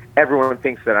that everyone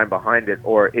thinks that I'm behind it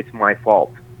or it's my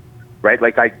fault, right?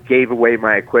 Like, I gave away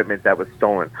my equipment that was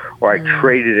stolen or I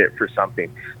traded it for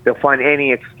something. They'll find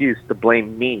any excuse to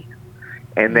blame me.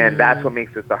 And then that's what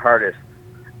makes it the hardest.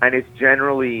 And it's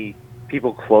generally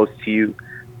people close to you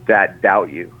that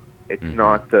doubt you. It's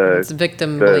not it's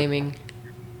victim blaming.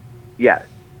 Yeah.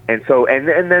 And so, and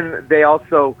then they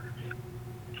also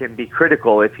can be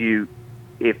critical if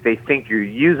they think you're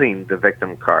using the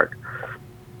victim card.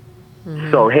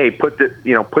 So, hey, put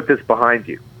this behind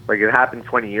you. Like, it happened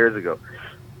 20 years ago.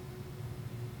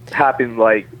 It happened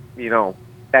like,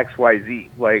 XYZ.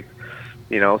 Like,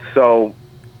 so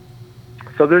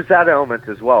there's that element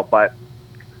as well. But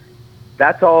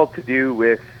that's all to do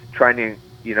with trying to,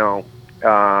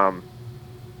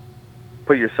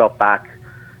 put yourself back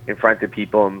in front of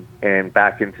people and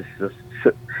back into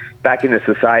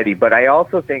society. But I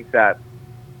also think that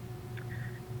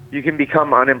you can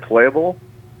become unemployable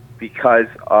because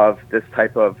of this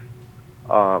type of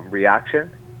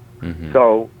reaction.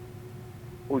 So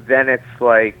then it's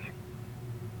like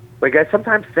I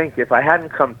sometimes think if I hadn't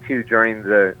come to during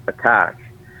the attack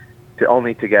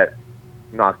only to get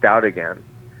knocked out again,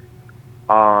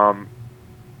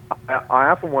 I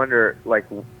often wonder, like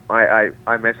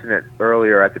I mentioned it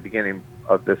earlier at the beginning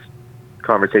of this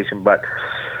conversation, but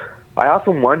I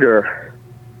often wonder,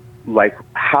 like,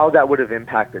 how that would have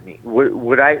impacted me.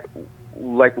 Would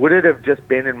it have just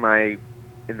been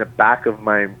in the back of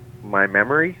my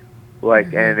memory,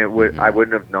 like, and it would I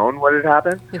wouldn't have known what had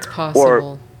happened? It's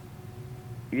possible.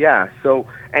 Yeah. So,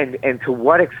 and to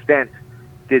what extent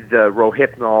did the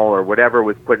Rohypnol or whatever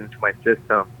was put into my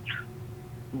system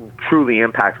truly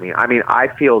impact me? I mean, I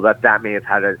feel that may have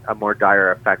had a more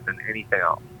dire effect than anything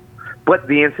else. But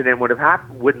the incident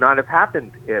would not have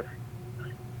happened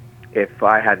if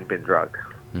I hadn't been drugged.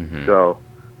 So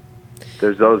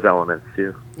there's those elements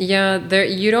too. Yeah,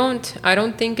 I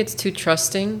don't think it's too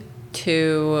trusting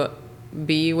to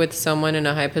be with someone in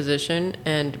a high position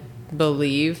and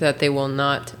believe that they will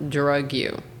not drug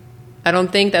you. I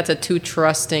don't think that's a too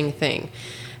trusting thing.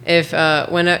 If I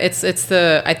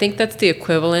think that's the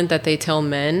equivalent that they tell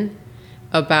men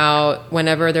about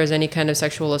whenever there's any kind of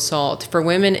sexual assault. For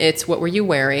women, it's what were you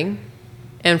wearing?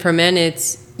 And for men,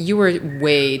 it's you were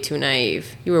way too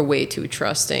naive. You were way too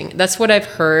trusting. That's what I've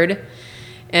heard.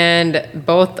 And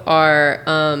both are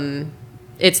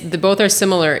both are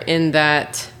similar in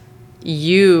that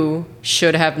you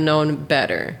should have known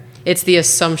better. It's the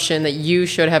assumption that you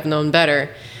should have known better,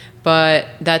 but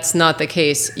that's not the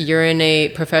case. You're in a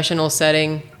professional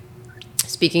setting,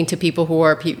 speaking to people who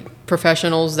are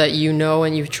professionals that you know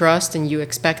and you trust, and you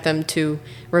expect them to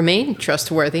remain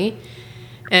trustworthy.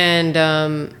 And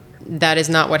that is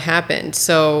not what happened.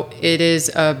 So it is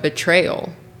a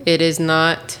betrayal. It is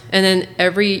not. And then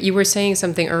you were saying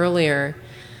something earlier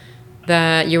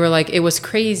that you were like, it was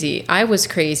crazy. I was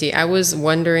crazy. I was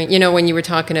wondering, when you were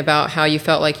talking about how you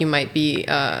felt like you might be,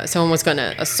 someone was going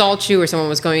to assault you or someone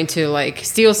was going to like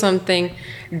steal something.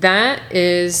 That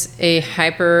is a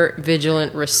hyper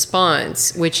vigilant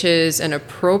response, which is an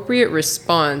appropriate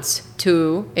response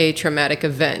to a traumatic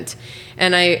event.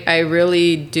 And I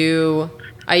really do.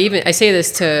 I say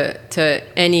this to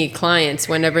any clients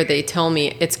whenever they tell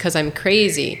me it's because I'm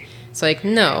crazy. It's like,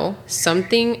 no,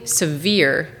 something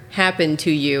severe happened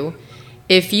to you.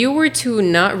 If you were to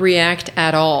not react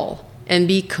at all and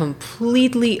be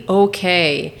completely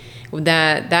okay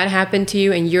that happened to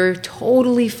you and you're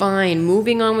totally fine,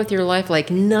 moving on with your life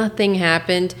like nothing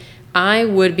happened, I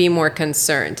would be more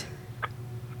concerned.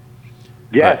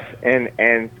 Yes,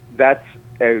 and that's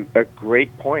a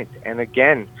great point. And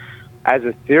again, as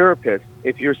a therapist,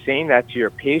 if you're saying that to your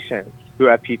patients who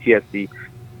have PTSD,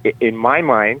 in my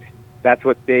mind, that's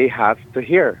what they have to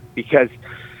hear, because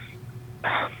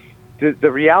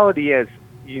the reality is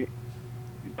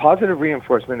positive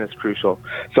reinforcement is crucial.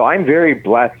 So I'm very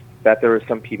blessed that there were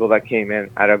some people that came in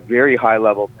at a very high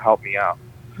level to help me out.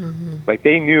 Like,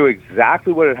 they knew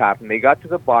exactly what had happened. They got to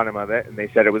the bottom of it, and they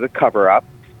said it was a cover-up,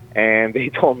 and they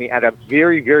told me at a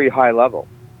very, very high level,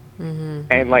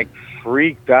 and like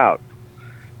freaked out.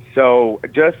 So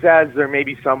just as there may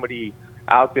be somebody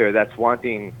out there that's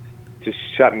wanting to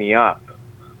shut me up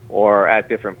or at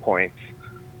different points,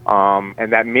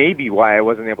 and that may be why I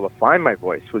wasn't able to find my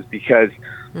voice, was because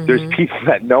there's people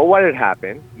that know what had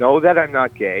happened, know that I'm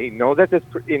not gay, know that this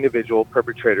individual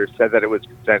perpetrator said that it was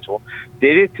consensual,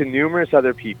 did it to numerous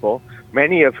other people,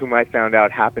 many of whom I found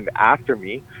out happened after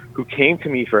me, who came to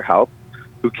me for help,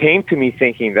 who came to me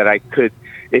thinking that I could,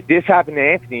 if this happened to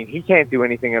Anthony and he can't do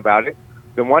anything about it,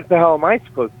 then what the hell am I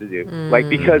supposed to do? Like,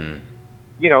 because,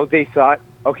 they thought,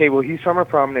 okay, well, he's from a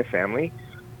prominent family.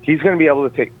 He's going to be able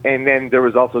to take, and then there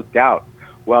was also doubt.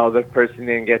 Well, the person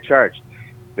didn't get charged,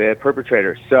 the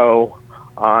perpetrator. So,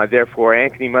 therefore,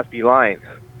 Anthony must be lying.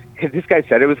 This guy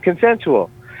said it was consensual.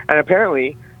 And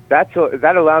apparently, that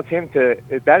allows him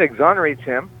that exonerates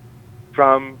him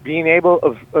from being able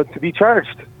to be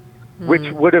charged, which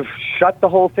would have shut the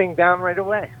whole thing down right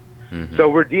away. So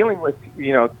we're dealing with,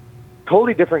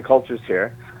 totally different cultures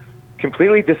here,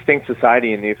 completely distinct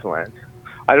society in Newfoundland.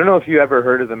 I don't know if you ever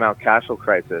heard of the Mount Cashel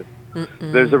crisis.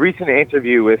 There's a recent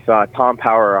interview with Tom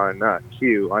Power on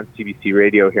Q on CBC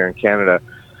Radio here in Canada,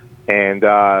 and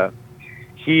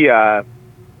he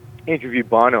interviewed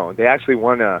Bono. They actually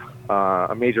won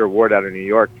a major award out of New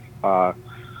York for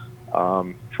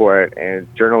it, and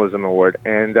journalism award.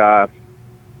 And I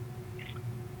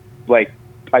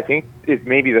think it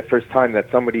may be the first time that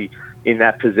somebody in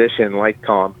that position, like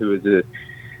Tom, who is a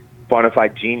bona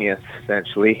fide genius,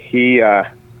 essentially, he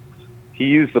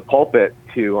used the pulpit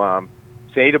to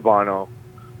say to Bono,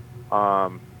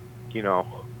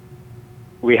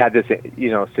 we had this,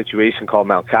 situation called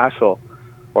Mount Cashel,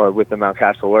 or with the Mount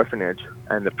Cashel Orphanage,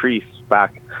 and the priests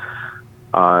back,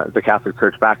 the Catholic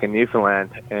Church back in Newfoundland,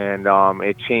 and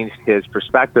it changed his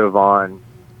perspective on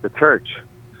the church.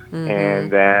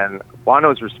 And then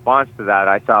Bono's response to that,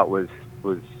 I thought was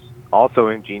also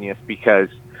ingenious, because,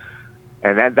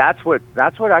 and then that's what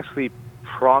actually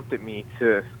prompted me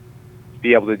to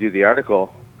be able to do the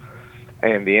article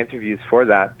and the interviews for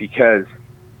that, because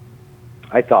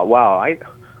I thought, wow,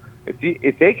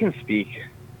 if they can speak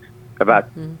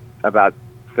about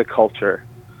the culture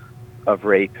of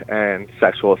rape and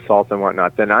sexual assault and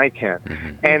whatnot, then I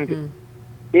can. And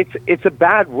it's a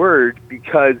bad word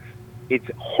because it's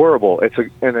horrible. It's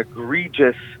an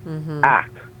egregious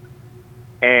act.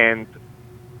 And,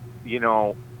 you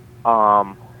know,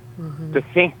 to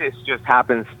think this just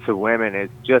happens to women is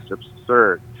just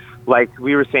absurd. Like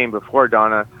we were saying before,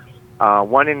 Donna,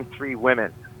 1 in 3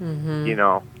 women, you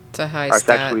know, it's a high are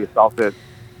stat. sexually assaulted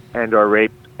and or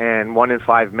raped, and 1 in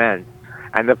 5 men.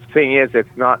 And the thing is, it's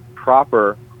not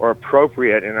proper or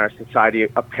appropriate in our society,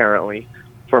 apparently,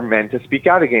 for men to speak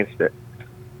out against it.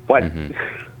 But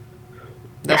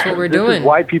that's what we're this doing. Is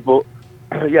why people,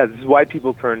 this is why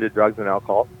people turn to drugs and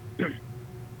alcohol.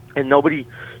 And nobody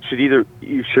should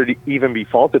even be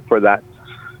faulted for that.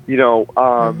 You know,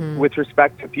 with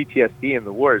respect to PTSD and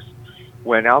the wars,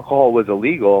 when alcohol was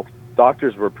illegal,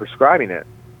 doctors were prescribing it.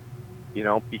 You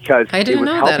know, because I didn't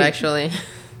know helping. that, actually.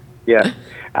 Yeah,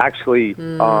 actually,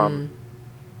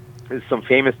 there's some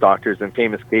famous doctors and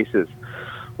famous cases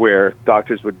where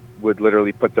doctors would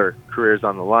literally put their careers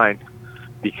on the line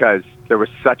because there was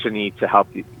such a need to help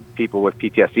people with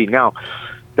PTSD. Now,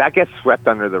 that gets swept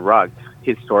under the rug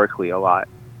historically a lot,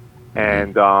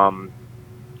 and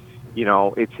you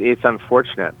know, it's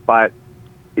unfortunate, but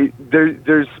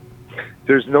there's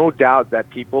no doubt that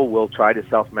people will try to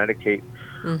self-medicate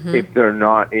if they're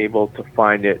not able to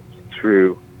find it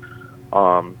through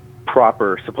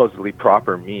supposedly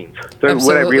proper means. So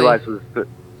what I realized was that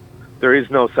there is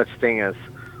no such thing as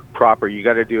proper. You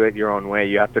got to do it your own way.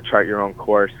 You have to chart your own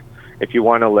course. If you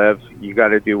want to live, you got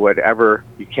to do whatever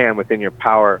you can within your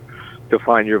power to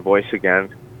find your voice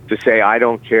again, to say, I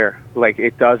don't care. Like,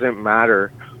 it doesn't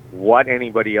matter what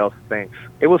anybody else thinks.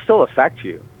 It will still affect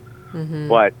you.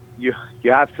 But you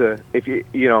have to, if you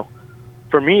know,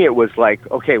 for me, it was like,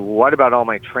 okay, well, what about all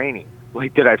my training?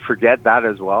 Like, did I forget that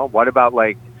as well? What about,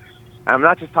 like, I'm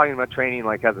not just talking about training,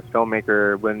 like, as a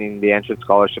filmmaker, winning the entrance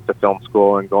scholarship to film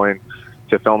school and going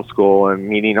to film school and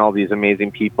meeting all these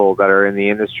amazing people that are in the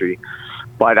industry.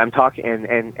 But I'm talking,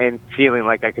 and feeling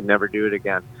like I could never do it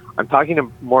again. I'm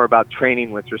talking more about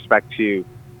training with respect to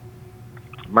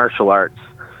martial arts,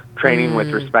 training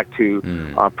with respect to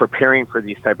preparing for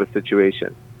these type of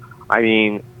situations. I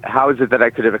mean, how is it that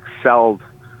I could have excelled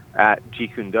at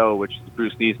Jeet Kune Do, which is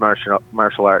Bruce Lee's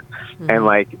martial art, and,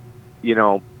 like, you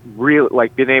know,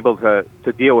 been able to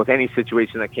deal with any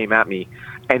situation that came at me,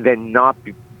 and then not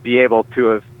be able to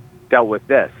have dealt with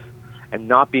this, and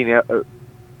not being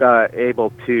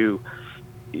able to,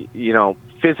 you know,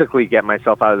 physically get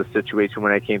myself out of the situation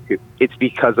when I came to. It's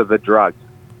because of the drug.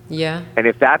 Yeah. And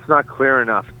if that's not clear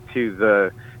enough to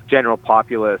the general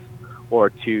populace or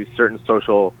to certain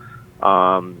social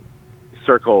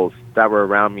circles that were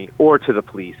around me, or to the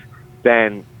police,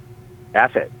 then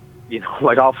F it. You know,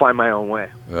 like, I'll find my own way.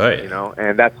 Right. You know,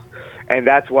 and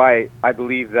that's why I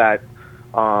believe that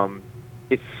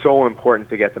it's so important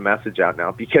to get the message out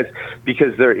now, because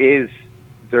there is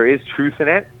truth in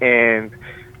it, and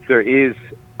there is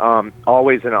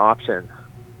always an option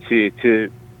to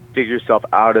figure yourself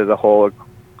out of the hole,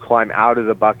 climb out of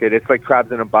the bucket. It's like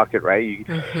crabs in a bucket, right?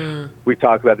 We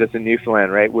talked about this in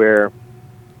Newfoundland, right, where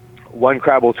one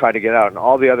crab will try to get out, and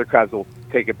all the other crabs will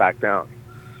take it back down.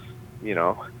 You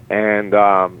know, and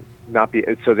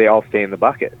so they all stay in the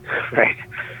bucket, right?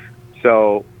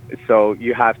 So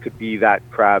you have to be that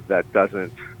crab that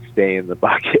doesn't stay in the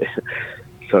bucket,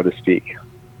 so to speak.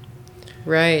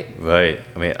 Right.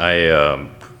 I mean, I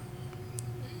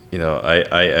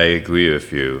agree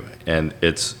with you, and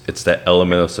it's that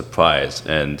element of surprise,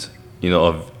 and, you know,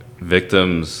 of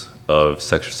victims of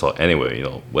sexual assault anyway, you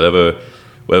know, whatever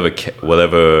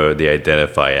they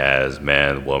identify as,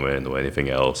 man, woman, or anything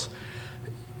else.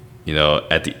 You know,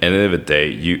 at the end of the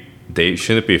day, they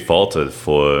shouldn't be faulted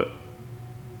for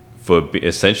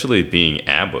essentially being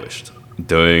ambushed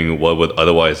during what would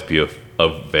otherwise be a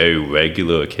very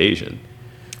regular occasion.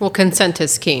 Well, consent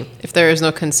is key. If there is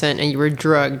no consent and you were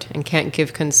drugged and can't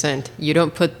give consent, you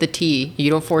don't force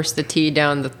the tea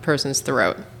down the person's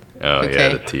throat. Oh, okay? Yeah,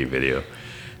 the tea video.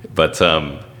 But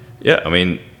yeah, I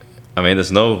mean,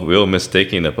 there's no real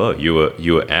mistaking about you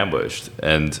were ambushed,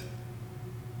 and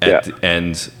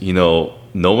you know,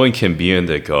 no one can be on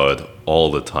their guard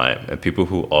all the time, and people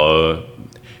who are,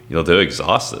 you know, they're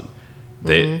exhausted.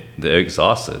 They're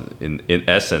exhausted. In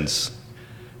essence,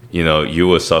 you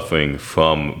were suffering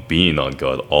from being on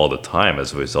guard all the time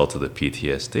as a result of the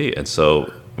PTSD. And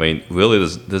so, I mean, really,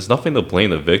 there's nothing to blame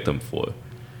the victim for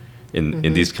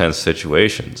in these kinds of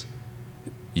situations.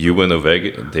 They were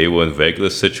in regular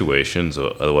situations,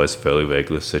 or otherwise fairly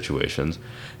regular situations,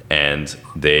 and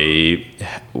they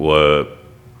were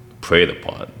preyed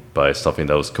upon by something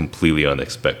that was completely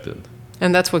unexpected.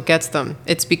 And that's what gets them.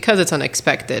 It's because it's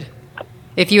unexpected.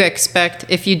 If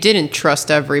you didn't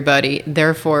trust everybody,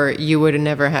 therefore you would have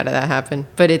never had that happen.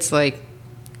 But it's like,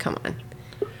 come on.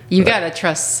 You got to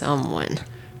trust someone.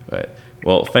 Right.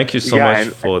 Well, thank you so much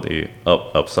for the...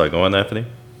 Sorry, go on, Anthony.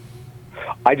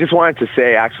 I just wanted to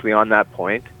say, actually, on that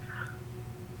point,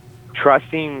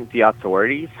 trusting the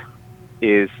authorities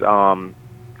is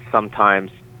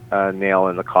sometimes a nail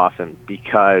in the coffin,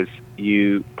 because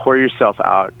you pour yourself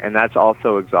out, and that's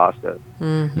also exhaustive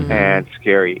and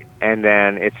scary. And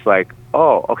then it's like,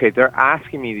 oh, okay, they're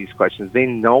asking me these questions. They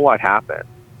know what happened.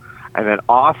 And then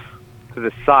off to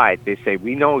the side, they say,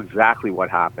 we know exactly what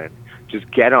happened. Just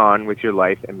get on with your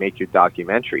life and make your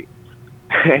documentary.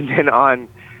 And then on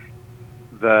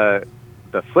the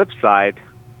flip side,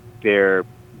 they're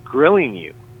grilling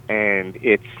you, and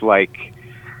it's like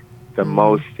the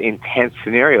most intense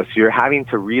scenario. So you're having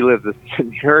to relive the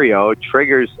scenario. It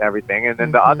triggers everything. And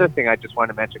then the other thing I just want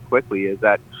to mention quickly is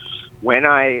that when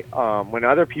when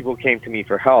other people came to me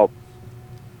for help,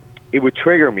 it would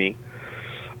trigger me.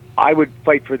 I would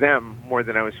fight for them more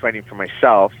than I was fighting for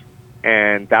myself,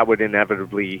 and that would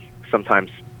inevitably sometimes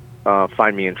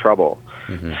find me in trouble.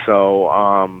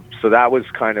 So that was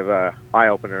kind of a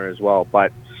eye-opener as well.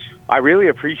 But I really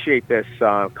appreciate this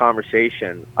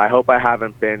conversation. I hope I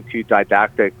haven't been too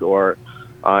didactic or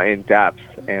in depth,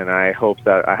 and I hope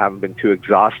that I haven't been too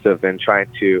exhaustive in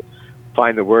trying to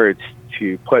find the words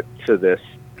to put to this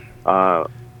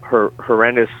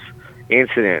horrendous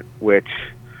incident, which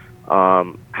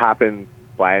happened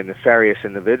by a nefarious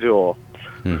individual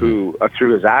who,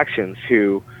 through his actions,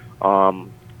 who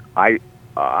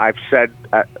I've said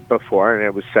before, and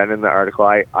it was said in the article,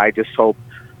 I just hope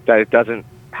that it doesn't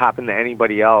happen to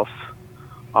anybody else,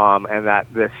 and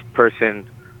that this person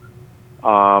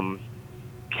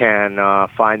can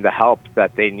find the help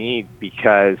that they need,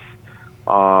 because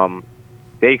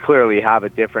they clearly have a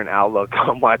different outlook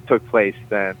on what took place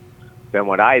than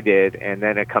what I did, and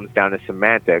then it comes down to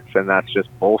semantics, and that's just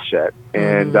bullshit.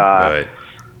 And Right.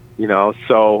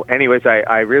 So anyways,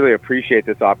 I really appreciate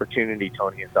this opportunity,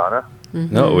 Tony and Donna.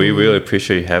 No, we really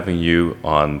appreciate having you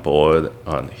on board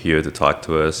on here to talk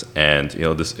to us. And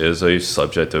this is a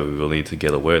subject that we really need to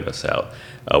get awareness out.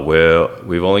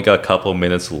 We've only got a couple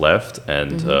minutes left,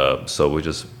 and so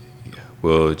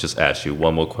we'll just ask you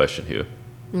one more question here.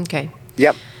 Okay.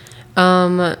 Yep.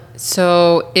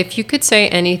 So if you could say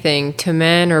anything to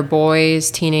men or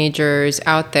boys, teenagers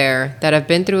out there that have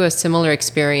been through a similar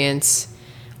experience,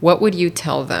 what would you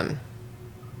tell them?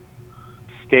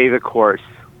 Stay the course.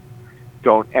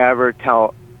 Don't ever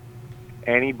tell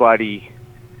anybody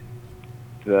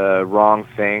the wrong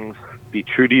things. Be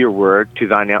true to your word. To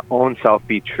thine own self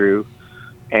be true.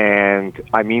 And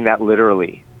I mean that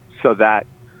literally. So that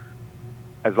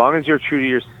as long as you're true to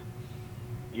yourself,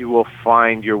 you will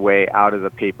find your way out of the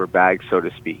paper bag, so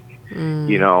to speak.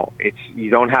 You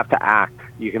don't have to act.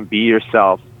 You can be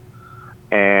yourself,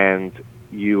 and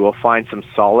you will find some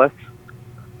solace,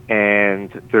 and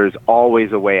there's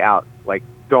always a way out. Like,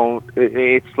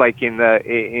 it's like in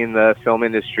the film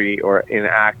industry or in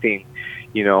acting,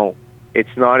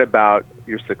 it's not about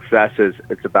your successes,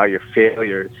 it's about your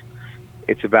failures.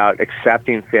 It's about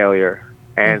accepting failure.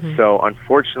 And so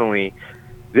unfortunately,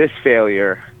 this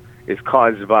failure is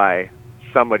caused by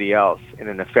somebody else in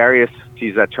a nefarious, to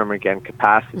use that term again,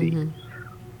 capacity.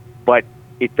 But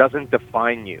it doesn't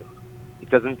define you. It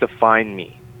doesn't define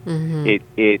me.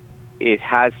 It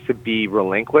has to be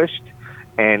relinquished,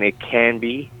 and it can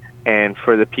be. And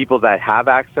for the people that have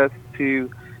access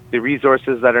to the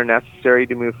resources that are necessary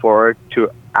to move forward, to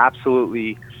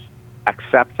absolutely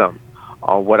accept them.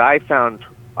 What I found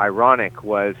ironic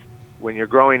was when you're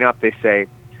growing up, they say,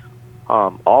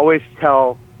 always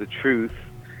tell the truth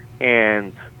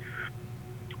and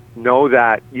know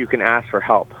that you can ask for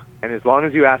help. And as long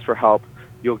as you ask for help,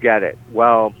 you'll get it.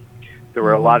 Well, there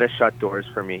were a lot of shut doors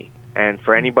for me. And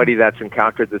for anybody that's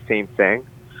encountered the same thing,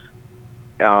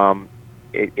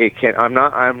 it can. I'm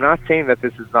not saying that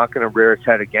this is not going to rear its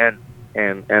head again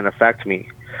and affect me,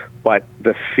 but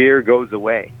the fear goes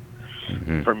away.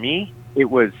 For me, it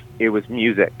was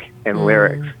music and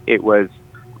lyrics. It was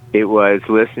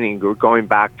listening, going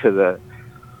back to the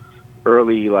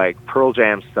early like Pearl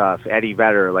Jam stuff, Eddie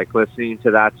Vedder, like listening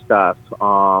to that stuff.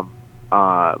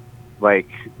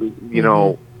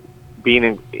 being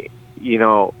in, you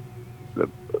know,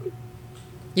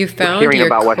 You found hearing your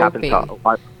about what coping. happened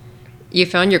to You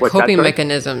found your What's that, coping sorry?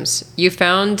 mechanisms. You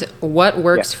found what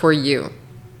works for you.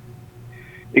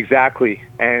 Exactly.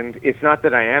 And it's not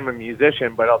that I am a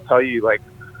musician, but I'll tell you, like,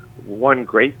 one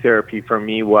great therapy for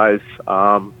me was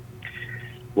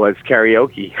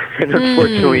karaoke. And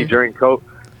unfortunately, during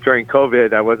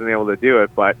COVID, I wasn't able to do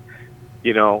it. But,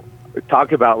 you know,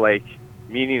 talk about, like,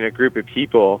 meeting a group of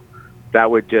people that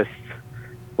would just,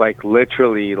 like,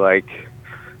 literally, like,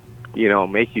 you know,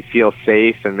 make you feel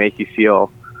safe and make you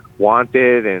feel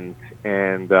wanted, and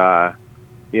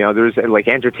you know, there's like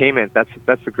entertainment. That's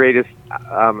the greatest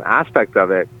aspect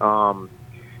of it.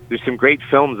 There's some great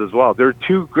films as well. There are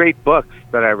two great books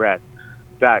that I read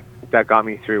that got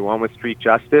me through. One was Street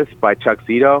Justice by Chuck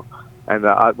Zito, and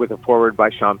with a foreword by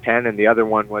Sean Penn, and the other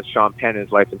one was Sean Penn,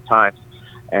 His Life and Times.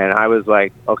 And I was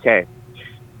like, okay,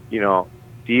 you know,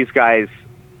 these guys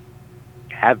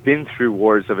have been through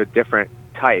wars of a different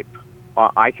type.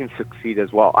 I can succeed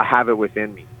as well. I have it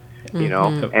within me, you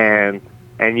know, and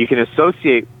you can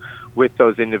associate with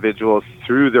those individuals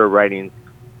through their writing,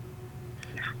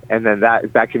 and then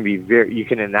that can be you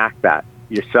can enact that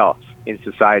yourself in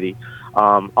society.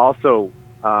 Also,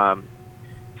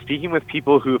 speaking with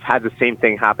people who've had the same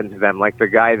thing happen to them, like the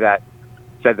guy that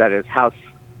said that his house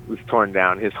was torn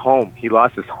down, his home, he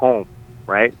lost his home,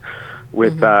 right,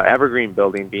 with Evergreen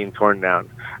Building being torn down.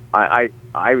 That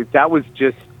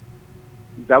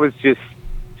was just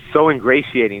so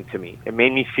ingratiating to me. It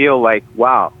made me feel like,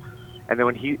 wow. And then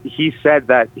when he said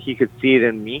that he could see it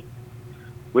in me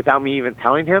without me even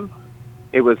telling him,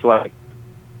 it was like,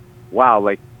 wow,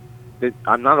 like,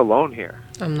 I'm not alone here.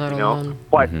 I'm not know? alone.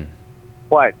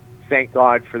 But thank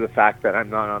God for the fact that I'm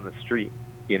not on the street,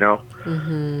 you know?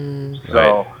 Mm-hmm. So,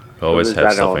 right. Always so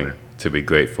have something element to be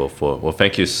grateful for. Well,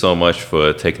 thank you so much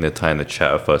for taking the time to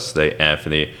chat with us today,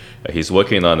 Anthony. He's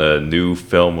working on a new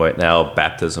film right now,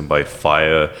 Baptism by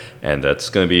Fire, and that's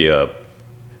going to be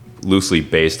loosely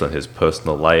based on his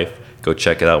personal life. Go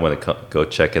check it out go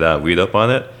check it out, read up on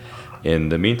it. In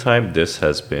the meantime, this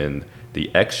has been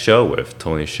The X Show with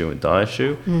Tony Shu and Donna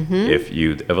Shu. If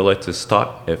you'd ever like to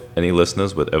stop, if any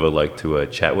listeners would ever like to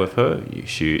chat with her,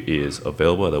 she is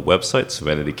available at the website,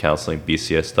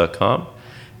 serenitycounselingbcs.com.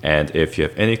 And if you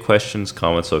have any questions,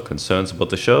 comments, or concerns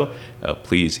about the show,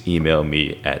 please email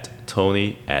me at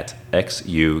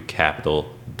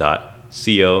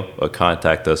tony@xucapital.co or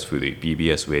contact us through the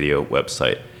BBS Radio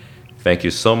website. Thank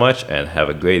you so much, and have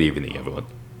a great evening, everyone.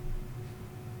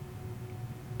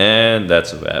 And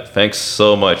that's a wrap. Thanks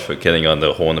so much for getting on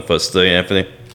the horn for us today, Anthony.